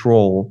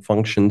control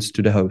functions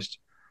to the host.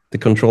 The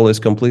control is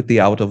completely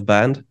out of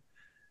band.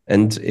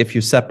 And if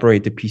you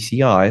separate the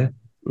PCI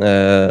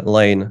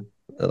lane,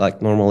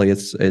 like normally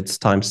it's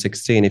times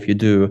 16, if you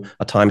do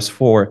a times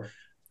 4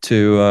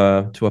 to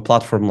a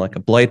platform like a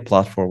Blade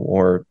platform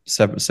or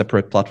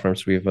separate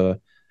platforms with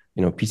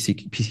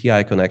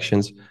PCI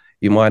connections,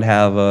 you might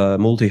have a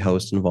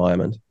multi-host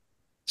environment.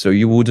 So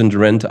you wouldn't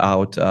rent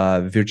out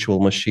a virtual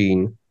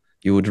machine,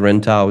 you would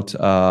rent out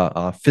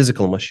a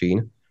physical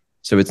machine.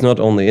 So it's not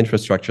only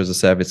infrastructure as a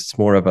service, it's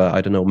more of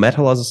a,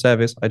 metal as a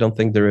service. I don't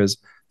think there is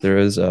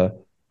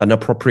an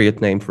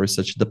appropriate name for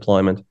such a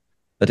deployment.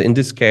 But in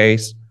this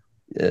case,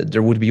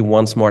 there would be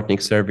one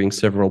SmartNIC serving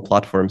several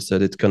platforms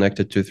that it's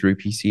connected to through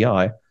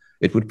PCI.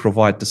 It would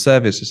provide the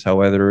services.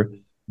 However,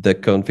 the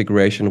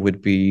configuration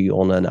would be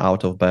on an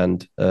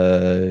out-of-band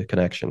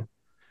connection.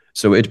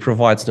 So it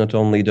provides not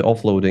only the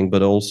offloading,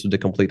 but also the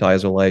complete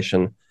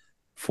isolation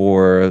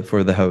for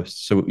the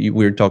host. So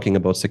we're talking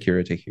about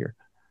security here.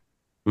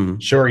 Mm-hmm.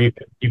 Sure, you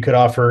could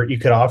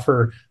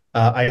offer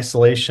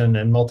isolation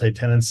and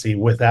multi-tenancy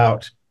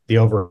without the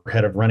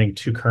overhead of running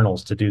two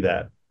kernels to do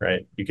that,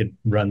 right? You could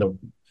run the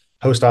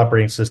host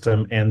operating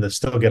system and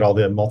still get all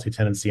the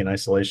multi-tenancy and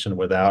isolation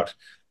without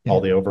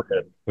all the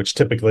overhead, which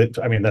typically,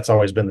 that's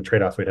always been the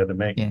trade-off we'd had to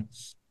make. Yeah.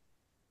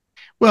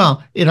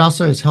 Well, it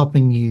also is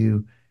helping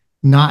you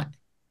not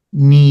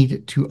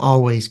need to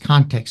always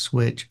context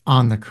switch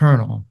on the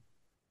kernel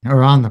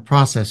or on the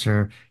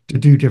processor to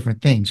do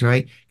different things,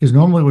 right? Because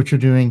normally what you're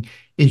doing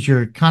is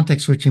you're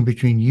context switching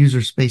between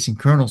user space and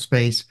kernel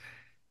space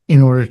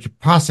in order to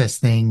process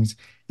things.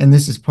 And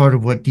this is part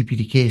of what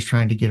DPDK is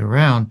trying to get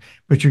around,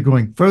 but you're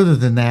going further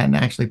than that and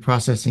actually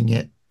processing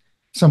it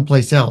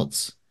someplace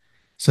else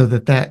so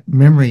that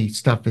memory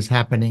stuff is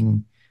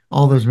happening.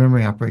 All those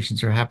memory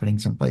operations are happening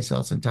someplace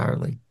else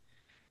entirely,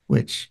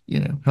 which,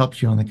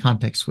 helps you on the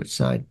context switch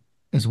side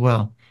as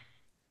well.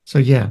 So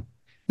yeah,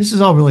 this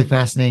is all really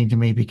fascinating to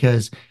me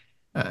because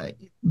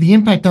the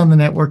impact on the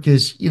network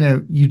is,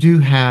 you do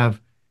have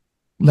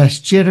less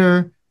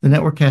jitter. The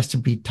network has to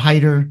be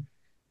tighter.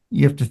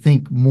 You have to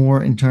think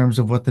more in terms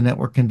of what the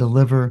network can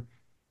deliver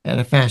at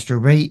a faster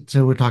rate.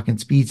 So we're talking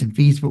speeds and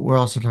feeds, but we're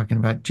also talking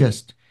about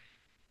just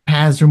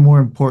paths are more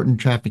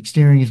important. Traffic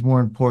steering is more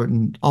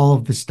important. All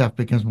of this stuff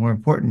becomes more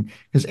important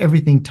because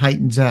everything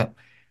tightens up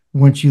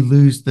once you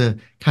lose the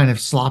kind of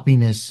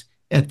sloppiness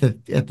at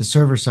the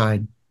server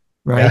side,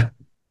 right?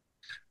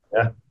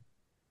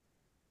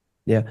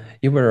 Yeah.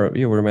 You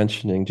were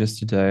mentioning just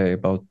today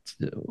about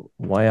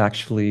why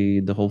actually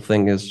the whole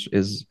thing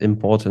is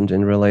important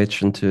in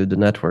relation to the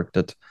network,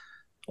 that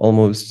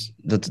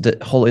the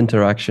whole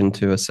interaction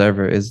to a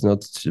server is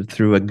not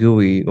through a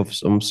GUI of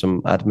some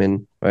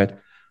admin, right?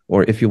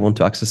 Or if you want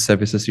to access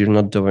services, you're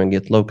not doing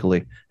it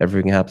locally.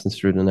 Everything happens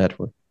through the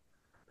network.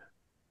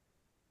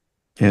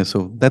 Yeah,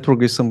 so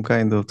network is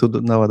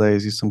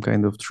nowadays is some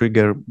kind of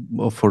trigger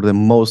for the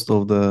most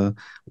of the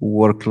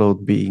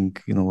workload being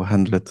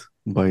handled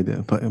by the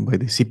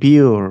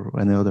CPU or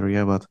any other.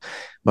 Yeah,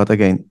 but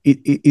again,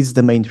 it's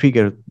the main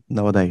trigger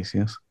nowadays.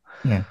 Yes.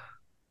 Yeah.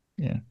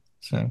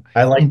 So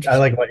I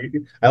like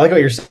what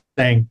you're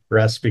saying,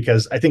 Russ,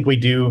 because I think we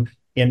do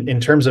in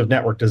terms of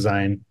network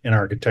design and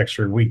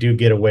architecture, we do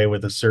get away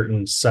with a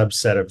certain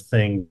subset of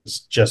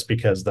things just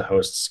because the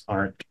hosts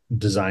aren't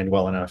designed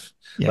well enough.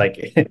 Yeah.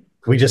 Like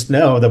we just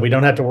know that we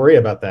don't have to worry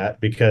about that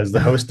because the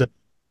host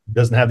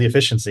doesn't have the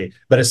efficiency.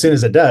 But as soon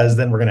as it does,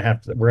 then we're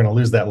going to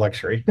lose that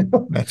luxury.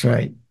 That's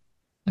right.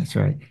 That's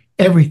right.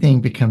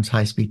 Everything becomes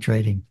high-speed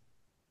trading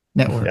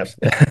networks.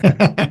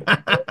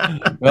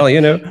 Well,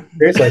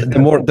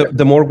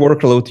 the more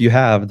workload you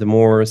have, the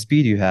more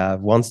speed you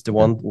have. Once the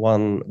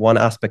one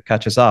aspect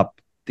catches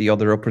up, the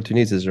other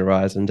opportunities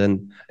arise, and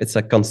then it's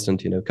a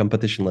constant,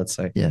 competition, let's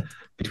say,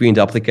 between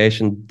the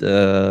application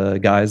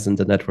guys and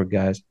the network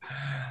guys.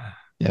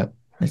 Yep,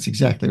 that's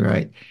exactly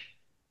right.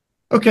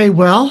 Okay,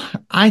 well,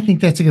 I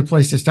think that's a good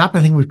place to stop.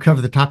 I think we've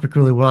covered the topic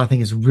really well. I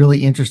think it's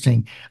really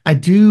interesting. I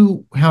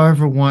do,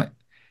 however, want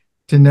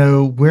to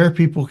know where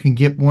people can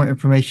get more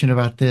information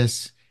about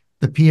this,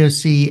 the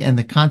POC and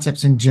the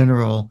concepts in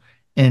general,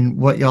 and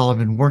what y'all have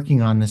been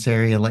working on in this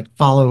area, like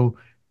follow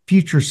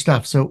future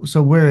stuff. So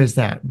where is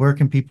that? Where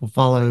can people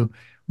follow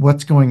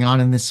what's going on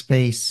in this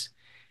space,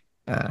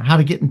 how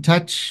to get in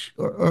touch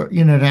or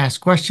to ask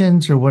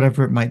questions or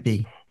whatever it might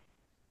be?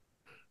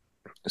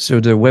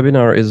 So the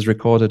webinar is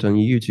recorded on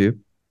YouTube.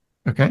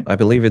 Okay. I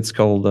believe it's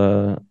called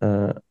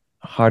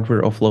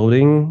hardware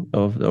offloading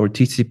or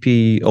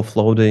TCP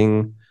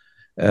offloading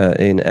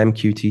in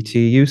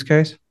MQTT use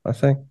case, I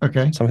think.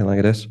 Okay. Something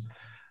like this.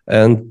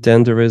 And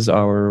then there is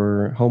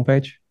our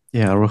homepage.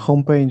 Yeah, our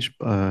homepage,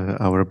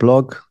 our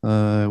blog,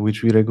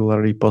 which we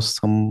regularly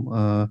post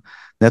some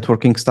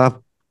networking stuff.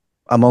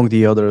 Among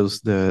the others,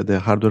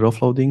 the hardware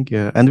offloading,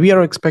 and we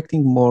are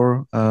expecting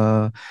more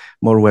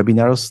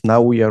webinars.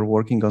 Now we are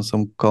working on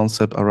some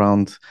concept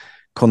around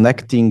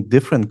connecting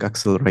different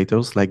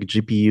accelerators like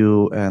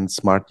GPU and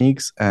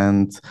SmartNICs,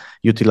 and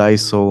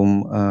utilize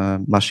some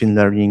machine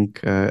learning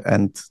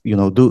and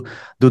do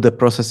the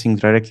processing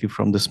directly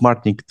from the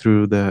SmartNIC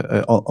through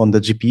the on the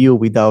GPU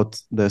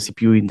without the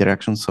CPU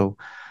interaction. So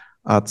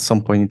at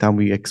some point in time,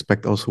 we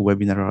expect also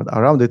webinar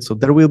around it. So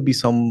there will be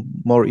some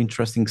more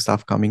interesting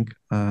stuff coming,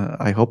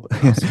 I hope,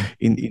 awesome.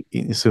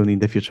 soon in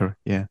the future.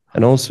 Yeah.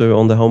 And also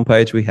on the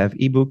homepage, we have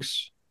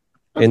ebooks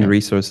in the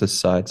resources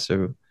side.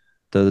 So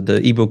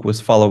the ebook was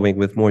following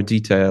with more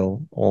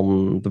detail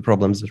on the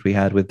problems that we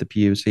had with the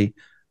POC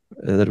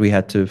that we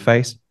had to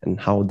face and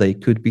how they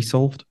could be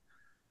solved.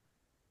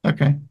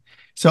 Okay.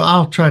 So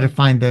I'll try to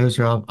find those,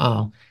 or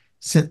I'll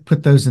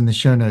put those in the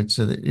show notes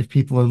so that if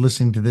people are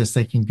listening to this,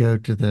 they can go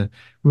to the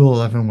Rule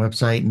 11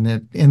 website,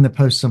 and in the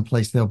post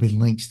someplace, there'll be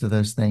links to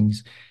those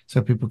things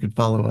so people could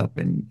follow up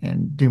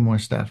and do more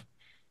stuff.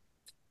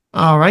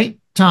 All right,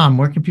 Tom,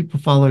 where can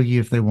people follow you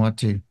if they want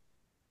to?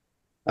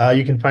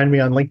 You can find me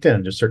on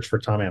LinkedIn. Just search for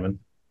Tom Ammon.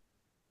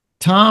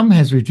 Tom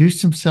has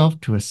reduced himself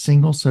to a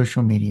single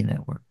social media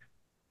network.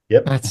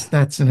 Yep.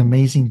 That's an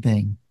amazing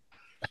thing.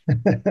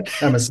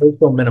 I'm a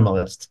social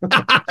minimalist.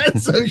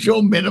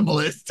 Social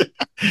minimalist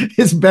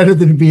is better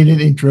than being an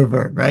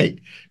introvert, right?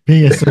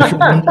 Being a social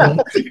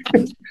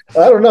minimalist.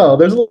 I don't know.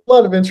 There's a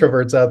lot of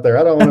introverts out there.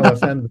 I don't want to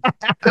offend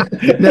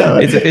them. No,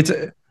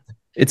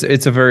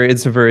 it's a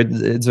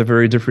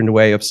very different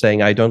way of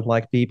saying I don't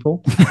like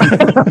people.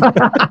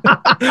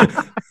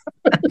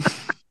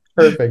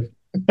 Perfect.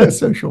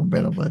 Social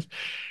minimalist.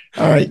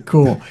 All right,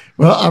 cool.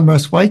 Well, I'm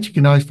Russ White. You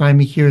can always find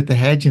me here at The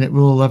Hedge and at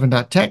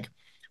rule11.tech.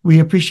 We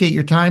appreciate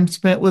your time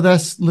spent with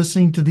us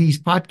listening to these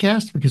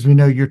podcasts because we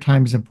know your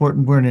time is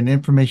important. We're in an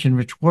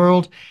information-rich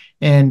world,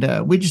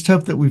 and we just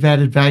hope that we've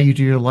added value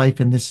to your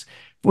life in this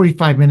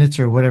 45 minutes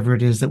or whatever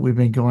it is that we've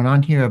been going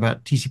on here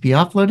about TCP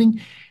offloading.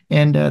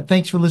 And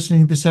thanks for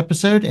listening to this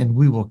episode, and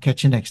we will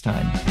catch you next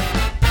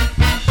time.